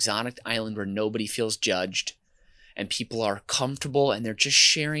to an exotic island where nobody feels judged. and people are comfortable and they're just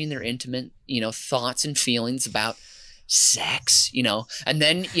sharing their intimate, thoughts and feelings about sex, and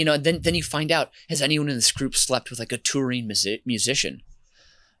then, then you find out, has anyone in this group slept with like a touring musician?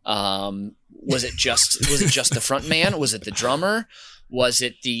 Was it just the front man? Was it the drummer? Was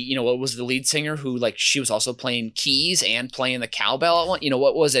it the, what was the lead singer who like, she was also playing keys and playing the cowbell at one,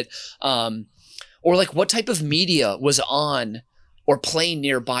 what was it? Or like what type of media was on or playing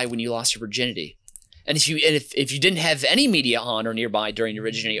nearby when you lost your virginity? And if you didn't have any media on or nearby during your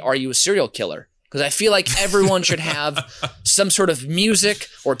virginity, are you a serial killer? Because I feel like everyone should have some sort of music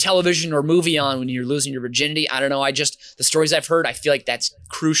or television or movie on when you're losing your virginity. I don't know. The stories I've heard, I feel like that's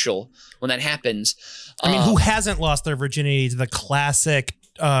crucial when that happens. I mean, who hasn't lost their virginity to the classic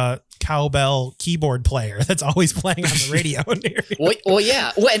cowbell keyboard player that's always playing on the radio? Well,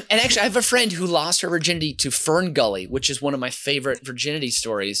 yeah. Well, and actually, I have a friend who lost her virginity to Fern Gully, which is one of my favorite virginity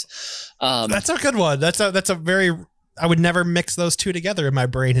stories. That's a good one. That's a very... I would never mix those two together in my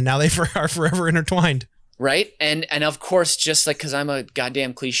brain, and now they are forever intertwined. Right? And of course, just like because I'm a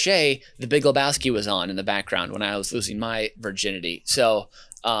goddamn cliche, The Big Lebowski was on in the background when I was losing my virginity. So,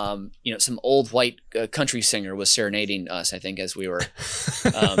 some old white country singer was serenading us, I think, as we were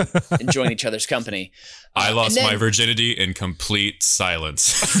enjoying each other's company. I lost my virginity in complete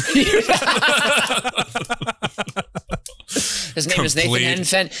silence. His name is Nathan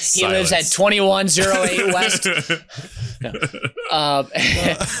Henfen. He lives at 2108 West.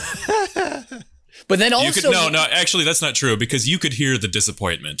 But then also, actually, that's not true because you could hear the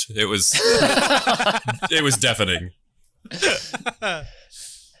disappointment. It was, it was deafening.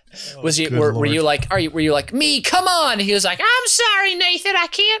 Were you like me? Come on! He was like, I'm sorry, Nathan, I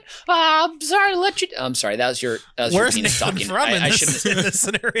can't. I'm sorry to let you. I'm sorry. That was your penis talking. I shouldn't in this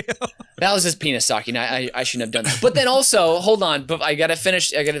scenario. That was his penis talking. I shouldn't have done that. But then also, hold on. But I gotta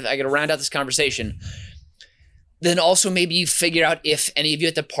finish. I gotta round out this conversation. Then also maybe you figure out if any of you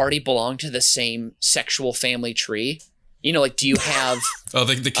at the party belong to the same sexual family tree. Like, do you have?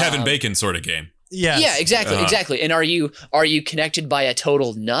 The Kevin Bacon sort of game. Yeah, exactly. And are you connected by a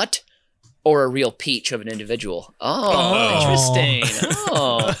total nut or a real peach of an individual? Oh. Interesting.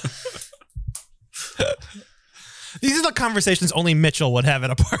 Oh. These are the conversations only Mitchell would have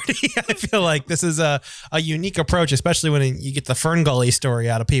at a party. I feel like this is a unique approach, especially when you get the Fern Gully story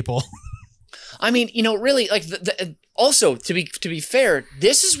out of people. I mean, really, like also to be fair,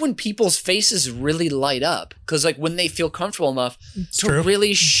 this is when people's faces really light up because like when they feel comfortable enough to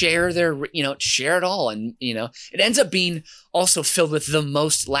really share share it all, and it ends up being also filled with the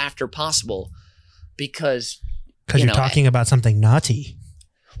most laughter possible because you're talking about something naughty.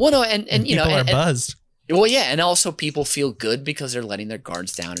 Well, no, and people are buzzed. Well, yeah, and also people feel good because they're letting their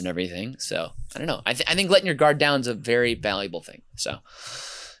guards down and everything. So I don't know. I think letting your guard down is a very valuable thing. So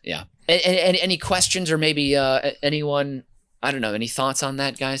yeah. And any questions or maybe anyone? I don't know. Any thoughts on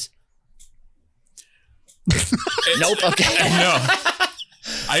that, guys? Nope. Okay. No.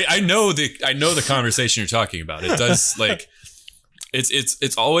 I know the conversation you're talking about. It does like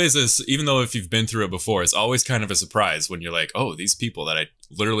it's always even though if you've been through it before, it's always kind of a surprise when you're like, oh, these people that I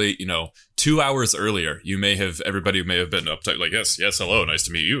literally 2 hours earlier everybody may have been uptight like yes hello, nice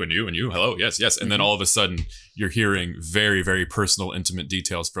to meet you, and you hello, yes, and then all of a sudden you're hearing very, very personal, intimate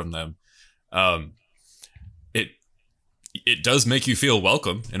details from them. It does make you feel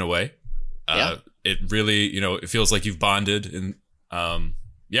welcome in a way. It really it feels like you've bonded, and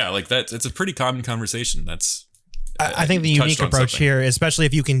like that. It's a pretty common conversation. I think the unique approach here, especially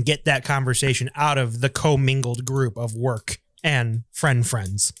if you can get that conversation out of the commingled group of work and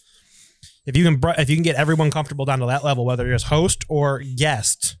friends. If you can get everyone comfortable down to that level, whether you're as host or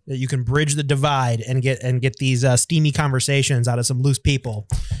guest, that you can bridge the divide and get these steamy conversations out of some loose people.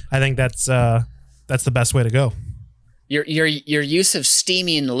 I think that's the best way to go. Your use of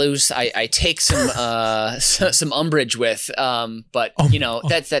steamy and loose, I take some umbrage with, but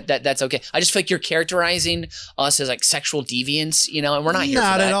that's okay. I just feel like you're characterizing us as like sexual deviants, and we're not here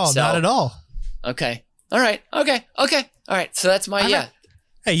for that. Not at all. Okay. All right. Okay. All right. So that's my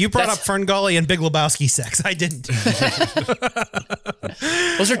Hey, you brought up Fern Gully and Big Lebowski sex. I didn't.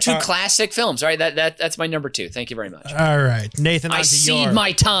 Those are two classic films, right? That's my number 2. Thank you very much. All right, Nathan. I cede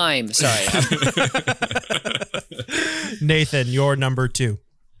my time. Sorry, Nathan. Your number 2.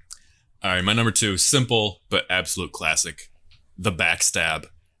 All right, my number 2, simple but absolute classic, The Backstab.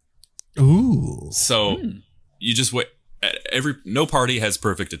 Ooh. So you just wait. No party has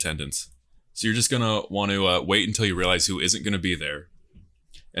perfect attendance, so you're just gonna want to wait until you realize who isn't gonna be there.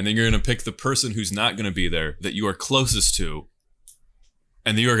 And then you're going to pick the person who's not going to be there that you are closest to,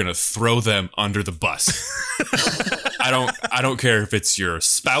 and then you are going to throw them under the bus. I don't care if it's your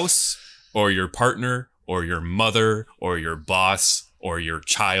spouse or your partner or your mother or your boss or your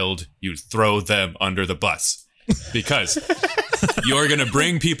child, you throw them under the bus because you're going to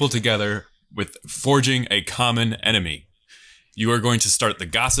bring people together with forging a common enemy. You are going to start the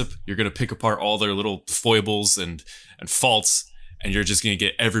gossip. You're going to pick apart all their little foibles and faults, and you're just going to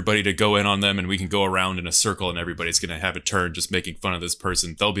get everybody to go in on them, and we can go around in a circle, and everybody's going to have a turn just making fun of this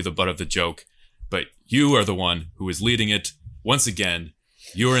person. They'll be the butt of the joke, but you are the one who is leading it. Once again,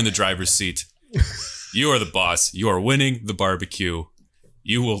 you are in the driver's seat. You are the boss. You are winning the barbecue.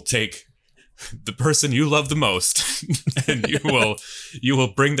 You will take the person you love the most, and you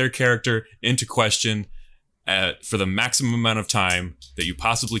will bring their character into question for the maximum amount of time that you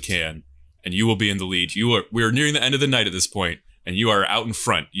possibly can, and you will be in the lead. We are nearing the end of the night at this point, and you are out in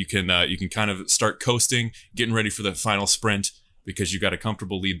front. You can kind of start coasting, getting ready for the final sprint because you got a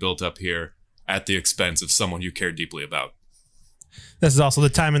comfortable lead built up here at the expense of someone you care deeply about. This is also the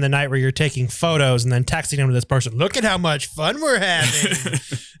time in the night where you're taking photos and then texting them to this person. Look at how much fun we're having.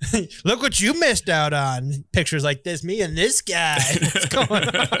 Look what you missed out on. Pictures like this, me and this guy. What's going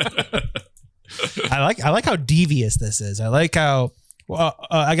on? I like how devious this is. I like how,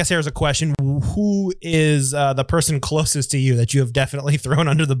 I guess here's a question. Who is the person closest to you that you have definitely thrown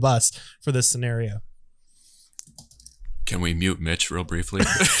under the bus for this scenario? Can we mute Mitch real briefly?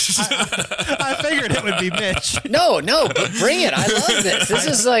 I figured it would be Mitch. No, but bring it. I love this. This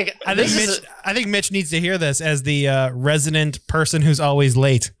is like, I think Mitch needs to hear this as the resident person who's always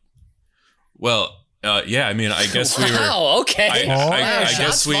late. Well, yeah, I mean, I guess we were. Wow, okay. I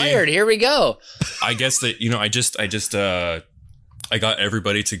Shots guess fired. Here we go. I guess that, I got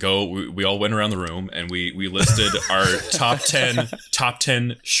everybody to go. We all went around the room and we listed our top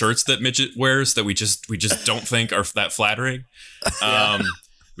 10 shirts that Mitch wears that we just don't think are that flattering.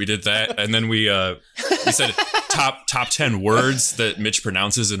 We did that, and then we said top 10 words that Mitch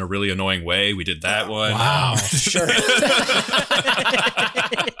pronounces in a really annoying way. We did that one. Wow, Sure.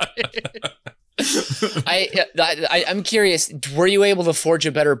 I'm curious. Were you able to forge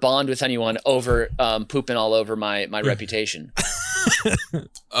a better bond with anyone over pooping all over my reputation?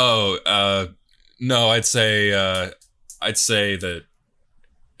 No, I'd say that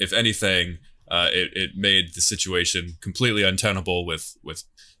if anything, it made the situation completely untenable with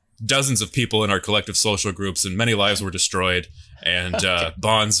dozens of people in our collective social groups, and many lives were destroyed, and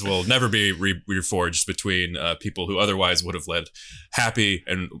bonds will never be reforged between people who otherwise would have led happy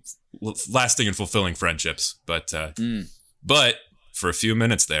and lasting and fulfilling friendships. But for a few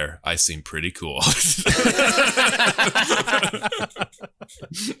minutes there, I seemed pretty cool.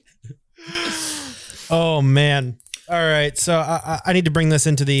 Oh man! All right, so I need to bring this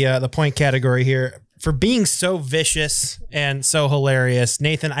into the point category here. For being so vicious and so hilarious,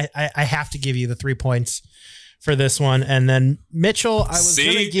 Nathan, I have to give you the 3 points for this one. And then Mitchell, I was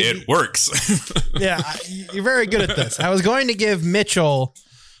going to give it works. Yeah, you're very good at this. I was going to give Mitchell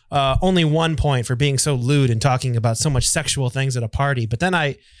only 1 point for being so lewd and talking about so much sexual things at a party. But then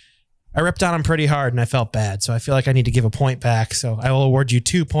I ripped on him pretty hard and I felt bad. So I feel like I need to give a point back. So I will award you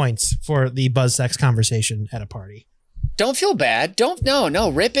 2 points for the buzz sex conversation at a party. Don't feel bad. No.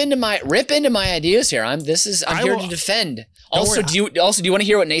 Rip into my ideas here. I'm here to defend. Also, do you want to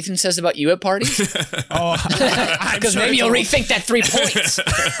hear what Nathan says about you at parties? Because maybe you'll rethink that 3 points.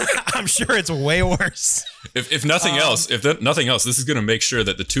 I'm sure it's way worse. If nothing else, this is going to make sure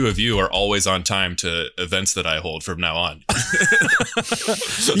that the two of you are always on time to events that I hold from now on.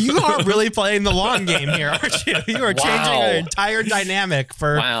 You are really playing the long game here, aren't you? You are changing our entire dynamic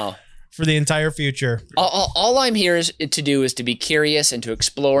for the entire future. All I'm here to do is to be curious and to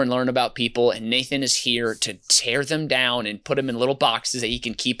explore and learn about people. And Nathan is here to tear them down and put them in little boxes that he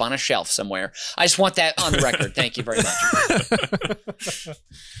can keep on a shelf somewhere. I just want that on the record. Thank you very much.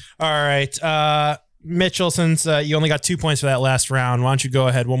 All right. Mitchell, since you only got 2 points for that last round, why don't you go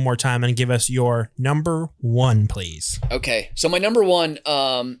ahead one more time and give us your number one, please? Okay. So my number one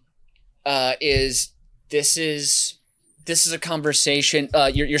is this is a conversation.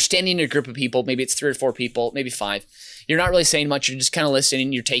 You're standing in a group of people. Maybe it's 3 or 4 people, maybe 5. You're not really saying much. You're just kind of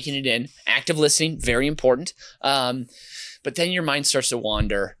listening. You're taking it in. Active listening, very important. But then your mind starts to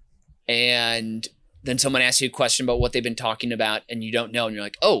wander, and then someone asks you a question about what they've been talking about, and you don't know. And you're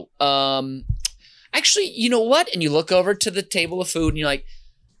like, actually, you know what? And you look over to the table of food, and you're like,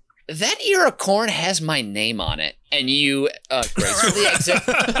 that ear of corn has my name on it. And you gracefully exit.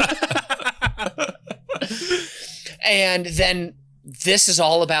 And then this is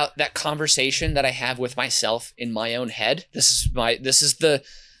all about that conversation that I have with myself in my own head. This is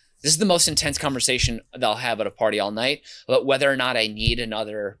the most intense conversation that I'll have at a party all night about whether or not I need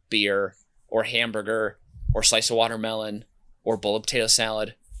another beer or hamburger or slice of watermelon or bowl of potato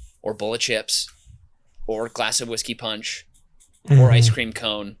salad or bowl of chips or glass of whiskey punch, or ice cream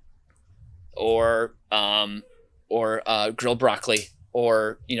cone, or grilled broccoli,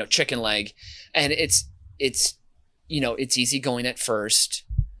 or chicken leg, and it's easy going at first,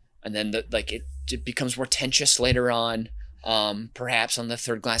 and then it becomes more tensious later on. Perhaps on the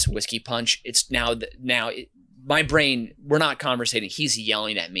third glass of whiskey punch, it's my brain, we're not conversating. He's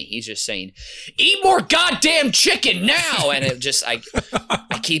yelling at me. He's just saying, eat more goddamn chicken now. And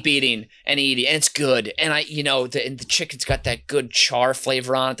I keep eating and eating, and it's good. And the chicken's got that good char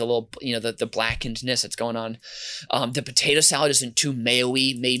flavor on it, the little, the blackenedness that's going on. The potato salad isn't too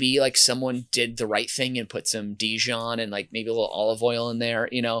mayo-y. Maybe like someone did the right thing and put some Dijon and like maybe a little olive oil in there,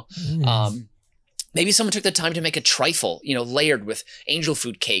 Maybe someone took the time to make a trifle, layered with angel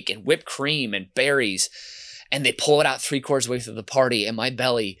food cake and whipped cream and berries. And they pull it out 3/4 way through the party, and my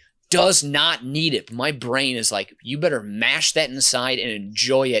belly does not need it. My brain is like, you better mash that inside and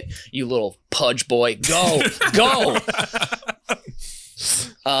enjoy it, you little pudge boy. Go, go.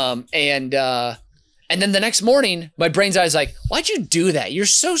 And then the next morning, my brain's always like, why'd you do that? You're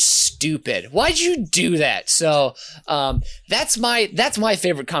so stupid. Why'd you do that? So that's my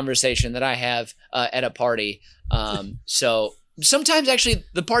favorite conversation that I have at a party. So sometimes actually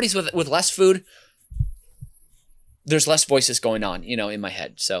the parties with less food, there's less voices going on, in my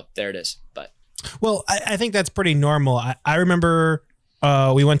head. So there it is. But well, I think that's pretty normal. I remember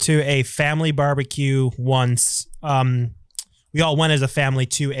we went to a family barbecue once. We all went as a family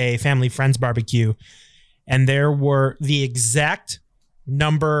to a family friends barbecue, and there were the exact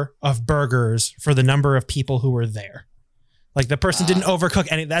number of burgers for the number of people who were there. Like the person didn't overcook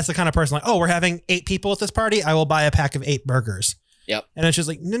any. That's the kind of person like, oh, we're having 8 people at this party. I will buy a pack of 8 burgers. Yep. And it's just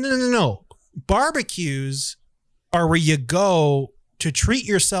like, no. Barbecues are where you go to treat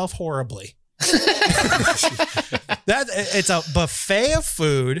yourself horribly. It's a buffet of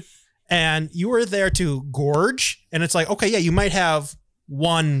food, and you are there to gorge. And it's like, okay, yeah, you might have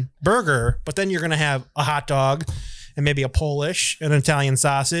 1 burger, but then you're going to have a hot dog and maybe a Polish, an Italian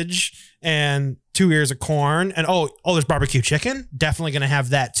sausage, and 2 ears of corn. And there's barbecue chicken. Definitely going to have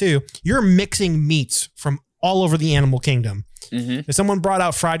that too. You're mixing meats from all over the animal kingdom. Mm-hmm. If someone brought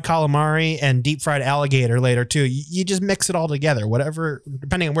out fried calamari and deep fried alligator later too, you just mix it all together, whatever,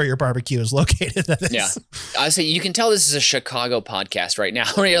 depending on where your barbecue is located. Yeah. I say you can tell this is a Chicago podcast right now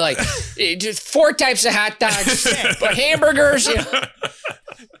where you're like, just 4 types of hot dogs, but hamburgers.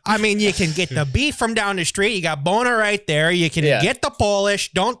 I mean, you can get the beef from down the street. You got Boner right there. You can get the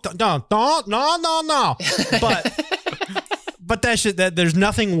Polish. No. But there's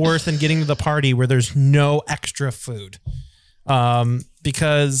nothing worse than getting to the party where there's no extra food.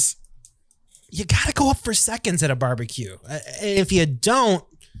 Because you got to go up for seconds at a barbecue. If you don't,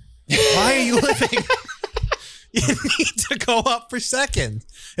 why are you living? You need to go up for seconds.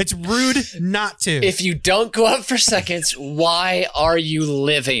 It's rude not to. If you don't go up for seconds, why are you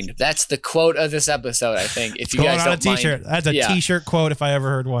living? That's the quote of this episode, I think. If you guys don't t-shirt. mind. That's a t-shirt quote if I ever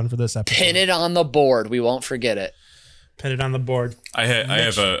heard one for this episode. Pin it on the board. We won't forget it. Pin it on the board. I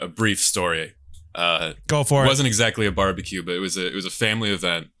have a brief story. Go for it. It wasn't exactly a barbecue, but it was a family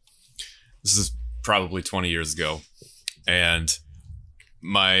event. This is probably 20 years ago, and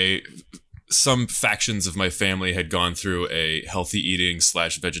some factions of my family had gone through a healthy eating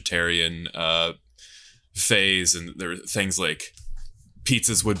 / vegetarian phase, and there were things like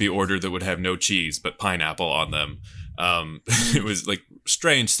pizzas would be ordered that would have no cheese but pineapple on them. It was like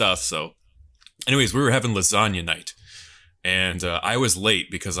strange stuff. So, anyways, we were having lasagna night, and I was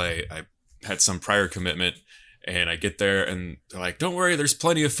late because I had some prior commitment, and I get there and they're like, don't worry, there's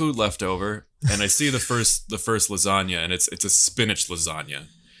plenty of food left over. And I see the first lasagna, and it's a spinach lasagna.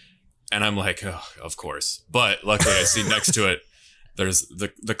 And I'm like, oh, of course. But luckily I see next to it, there's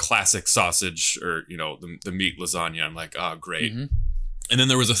the classic sausage or, the meat lasagna. I'm like, oh, great. Mm-hmm. And then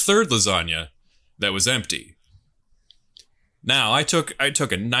there was a third lasagna that was empty. Now I took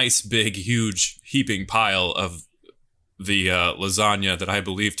a nice big, huge heaping pile of the lasagna that I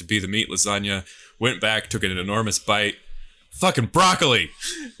believe to be the meat lasagna, went back, took an enormous bite. Fucking broccoli.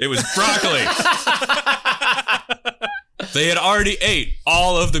 It was broccoli. They had already ate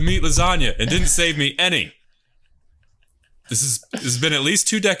all of the meat lasagna and didn't save me any. This has been at least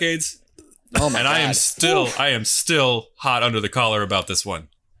 2 decades. Oh my God. I am still hot under the collar about this one.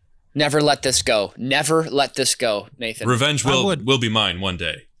 Never let this go. Never let this go, Nathan. Revenge will be mine one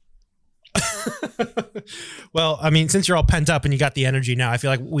day. Well, I mean, since you're all pent up and you got the energy now, I feel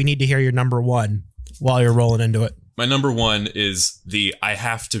like we need to hear your number 1 while you're rolling into it. My number 1 is the I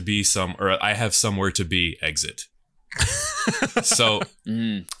have somewhere to be exit. So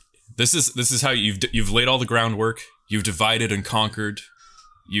this is how you've laid all the groundwork. You've divided and conquered.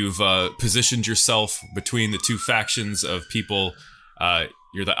 You've positioned yourself between the two factions of people.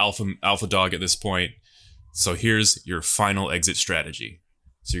 You're the alpha dog at this point. So here's your final exit strategy.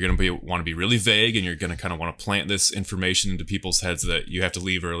 So you're going to want to be really vague, and you're going to kind of want to plant this information into people's heads that you have to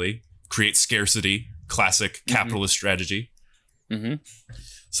leave early. Create scarcity, classic capitalist strategy. Mm-hmm.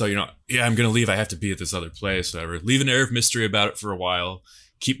 So, I'm going to leave. I have to be at this other place, whatever. Leave an air of mystery about it for a while.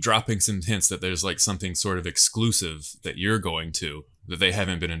 Keep dropping some hints that there's like something sort of exclusive that you're going to that they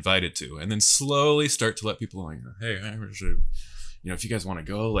haven't been invited to. And then slowly start to let people know, hey, if you guys want to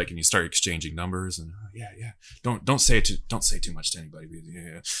go, like, and you start exchanging numbers and yeah. Don't say too much to anybody.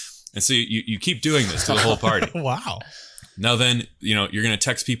 Yeah. And so you keep doing this to the whole party. Wow. Now then, you're going to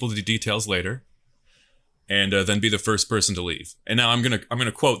text people the details later. And then be the first person to leave. And now I'm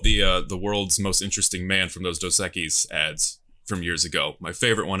gonna quote the world's most interesting man from those Dos Equis ads from years ago. My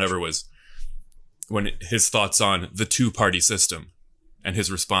favorite one ever was when his thoughts on the 2-party system, and his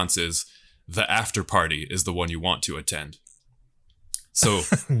response is, "The after party is the one you want to attend." So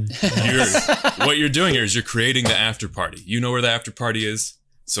what you're doing here is you're creating the after party. You know where the after party is.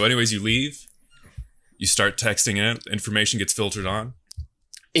 So anyways, you leave. You start texting it. Information gets filtered on.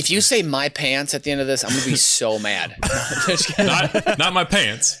 If you say my pants at the end of this, I'm going to be so mad. not my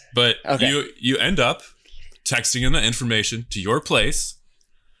pants, but okay. You end up texting in the information to your place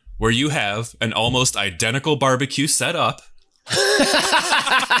where you have an almost identical barbecue set up.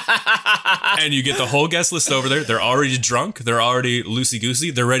 And you get the whole guest list over there. They're already drunk. They're already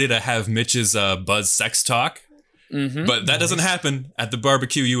loosey-goosey. They're ready to have Mitch's buzz sex talk. Mm-hmm. But that doesn't happen at the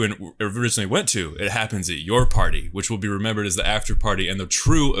barbecue you originally went to. It happens at your party, which will be remembered as the after party and the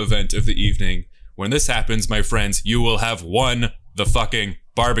true event of the evening. When this happens, my friends, you will have won the fucking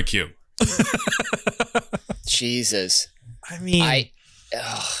barbecue. Jesus. I mean,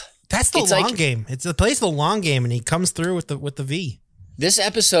 that's the long game. It's the place of the long game, and he comes through with the V. This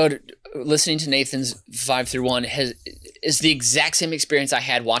episode, listening to Nathan's 5 through 1, is the exact same experience I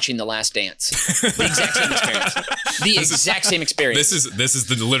had watching The Last Dance. The exact same experience. Same experience. This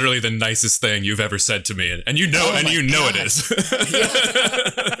is literally the nicest thing you've ever said to me, and you know it is.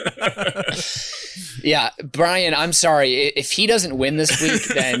 Yeah, Brian, I'm sorry. If he doesn't win this week,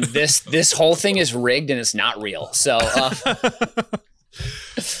 then this whole thing is rigged and it's not real. So.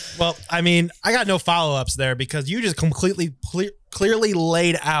 Well, I mean, I got no follow-ups there because you just completely clearly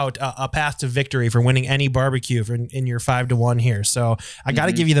laid out a path to victory for winning any barbecue in your 5-1 here. So I got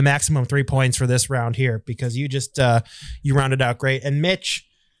to give you the maximum 3 points for this round here because you just you rounded out great. And Mitch,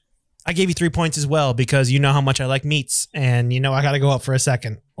 I gave you 3 points as well because you know how much I like meats, and I got to go up for a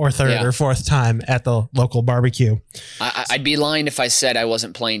second or third or fourth time at the local barbecue. I'd be lying if I said I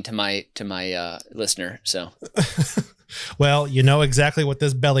wasn't playing to my listener. So. Well, you know exactly what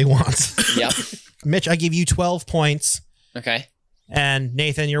this belly wants. Yep. Mitch, I give you 12 points. Okay. And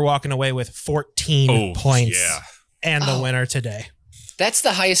Nathan, you're walking away with 14 points. Yeah. And the winner today. That's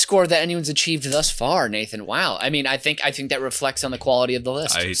the highest score that anyone's achieved thus far, Nathan. Wow. I mean, I think that reflects on the quality of the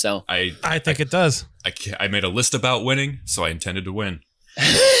list. I think it does. I made a list about winning, so I intended to win.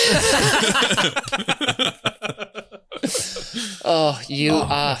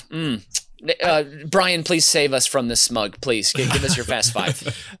 Brian, please save us from this smug. Please give us your fast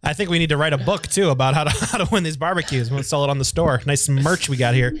 5. I think we need to write a book too about how to win these barbecues. We'll sell it on the store. Nice merch we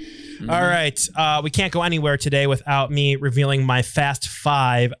got here. Mm-hmm. All right, we can't go anywhere today without me revealing my Fast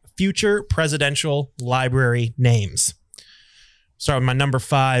 5 future presidential library names. Start with my number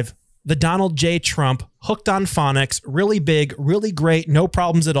 5. The Donald J. Trump, hooked on phonics, really big, really great, no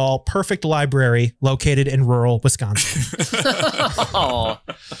problems at all, perfect library located in rural Wisconsin.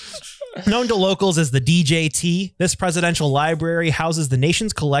 Known to locals as the DJT, this presidential library houses the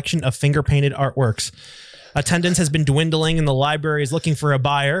nation's collection of finger-painted artworks. Attendance has been dwindling and the library is looking for a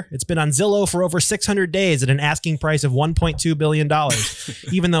buyer. It's been on Zillow for over 600 days at an asking price of $1.2 billion,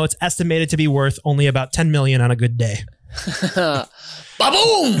 even though it's estimated to be worth only about $10 million on a good day.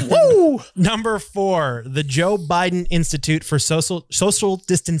 Ba-boom! Woo! Number 4, the Joe Biden Institute for Social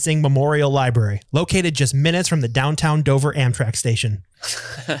Distancing Memorial Library, located just minutes from the downtown Dover Amtrak station.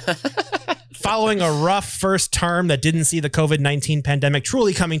 Following a rough first term that didn't see the COVID-19 pandemic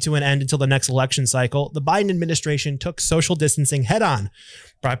truly coming to an end until the next election cycle, the Biden administration took social distancing head on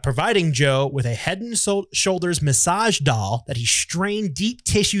by providing Joe with a head and shoulders massage doll that he strained deep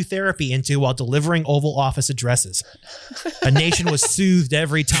tissue therapy into while delivering Oval Office addresses. A nation was soothed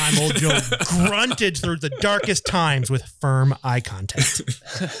every time old Joe grunted through the darkest times with firm eye contact.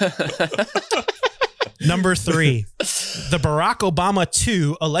 Number 3, the Barack Obama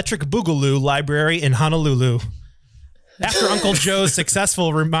II Electric Boogaloo Library in Honolulu. After Uncle Joe's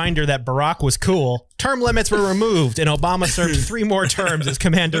successful reminder that Barack was cool, Term limits were removed, and Obama served 3 more terms as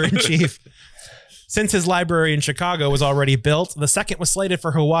commander-in-chief. Since his library in Chicago was already built, the second was slated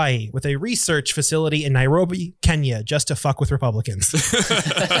for Hawaii, with a research facility in Nairobi, Kenya, just to fuck with Republicans.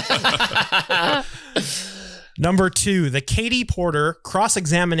 Number 2, the Katie Porter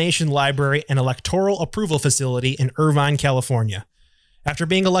Cross-Examination Library and Electoral Approval Facility in Irvine, California. After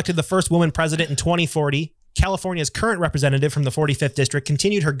being elected the first woman president in 2040, California's current representative from the 45th District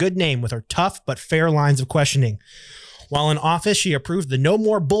continued her good name with her tough but fair lines of questioning. While in office, she approved the No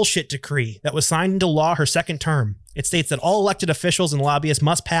More Bullshit decree that was signed into law her second term. It states that all elected officials and lobbyists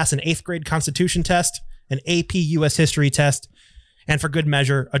must pass an 8th grade Constitution test, an AP U.S. history test, and for good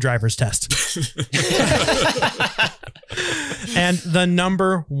measure, a driver's test. And the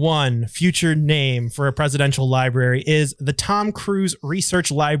number 1 future name for a presidential library is the Tom Cruise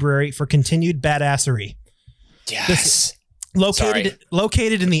Research Library for Continued Badassery. Yes.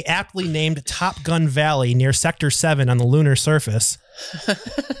 Located in the aptly named Top Gun Valley near Sector 7 on the lunar surface.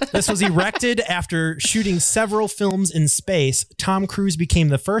 This was erected after shooting several films in space. Tom Cruise became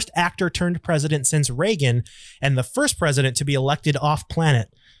the first actor turned president since Reagan and the first president to be elected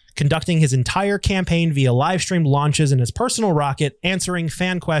off-planet, conducting his entire campaign via live-streamed launches in his personal rocket, answering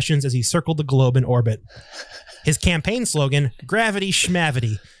fan questions as he circled the globe in orbit. His campaign slogan, Gravity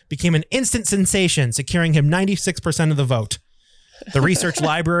Schmavity, became an instant sensation, securing him 96% of the vote. The research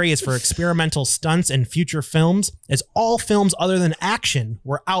library is for experimental stunts and future films, as all films other than action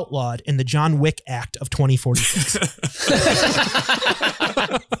were outlawed in the John Wick Act of 2046.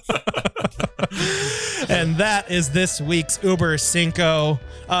 And that is this week's Uber Cinco.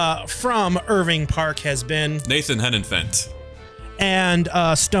 From Irving Park has been Nathan Hennenfent. And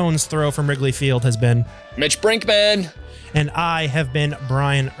Stone's Throw from Wrigley Field has been Mitch Brinkman. And I have been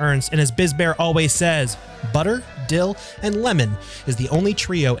Brian Ernst. And as BizBear always says, butter, dill, and lemon is the only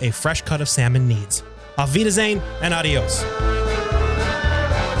trio a fresh cut of salmon needs. Auf Wiedersehen and adios.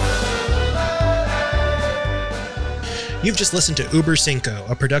 You've just listened to Uber Cinco,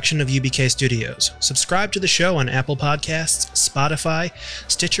 a production of UBK Studios. Subscribe to the show on Apple Podcasts, Spotify,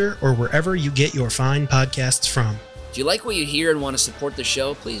 Stitcher, or wherever you get your fine podcasts from. If you like what you hear and want to support the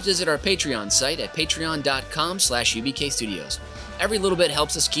show, please visit our Patreon site at patreon.com/UBK Studios. Every little bit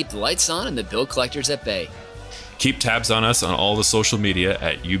helps us keep the lights on and the bill collectors at bay. Keep tabs on us on all the social media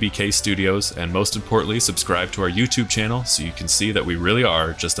at UBK Studios, and most importantly, subscribe to our YouTube channel so you can see that we really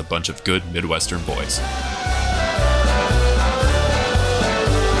are just a bunch of good Midwestern boys.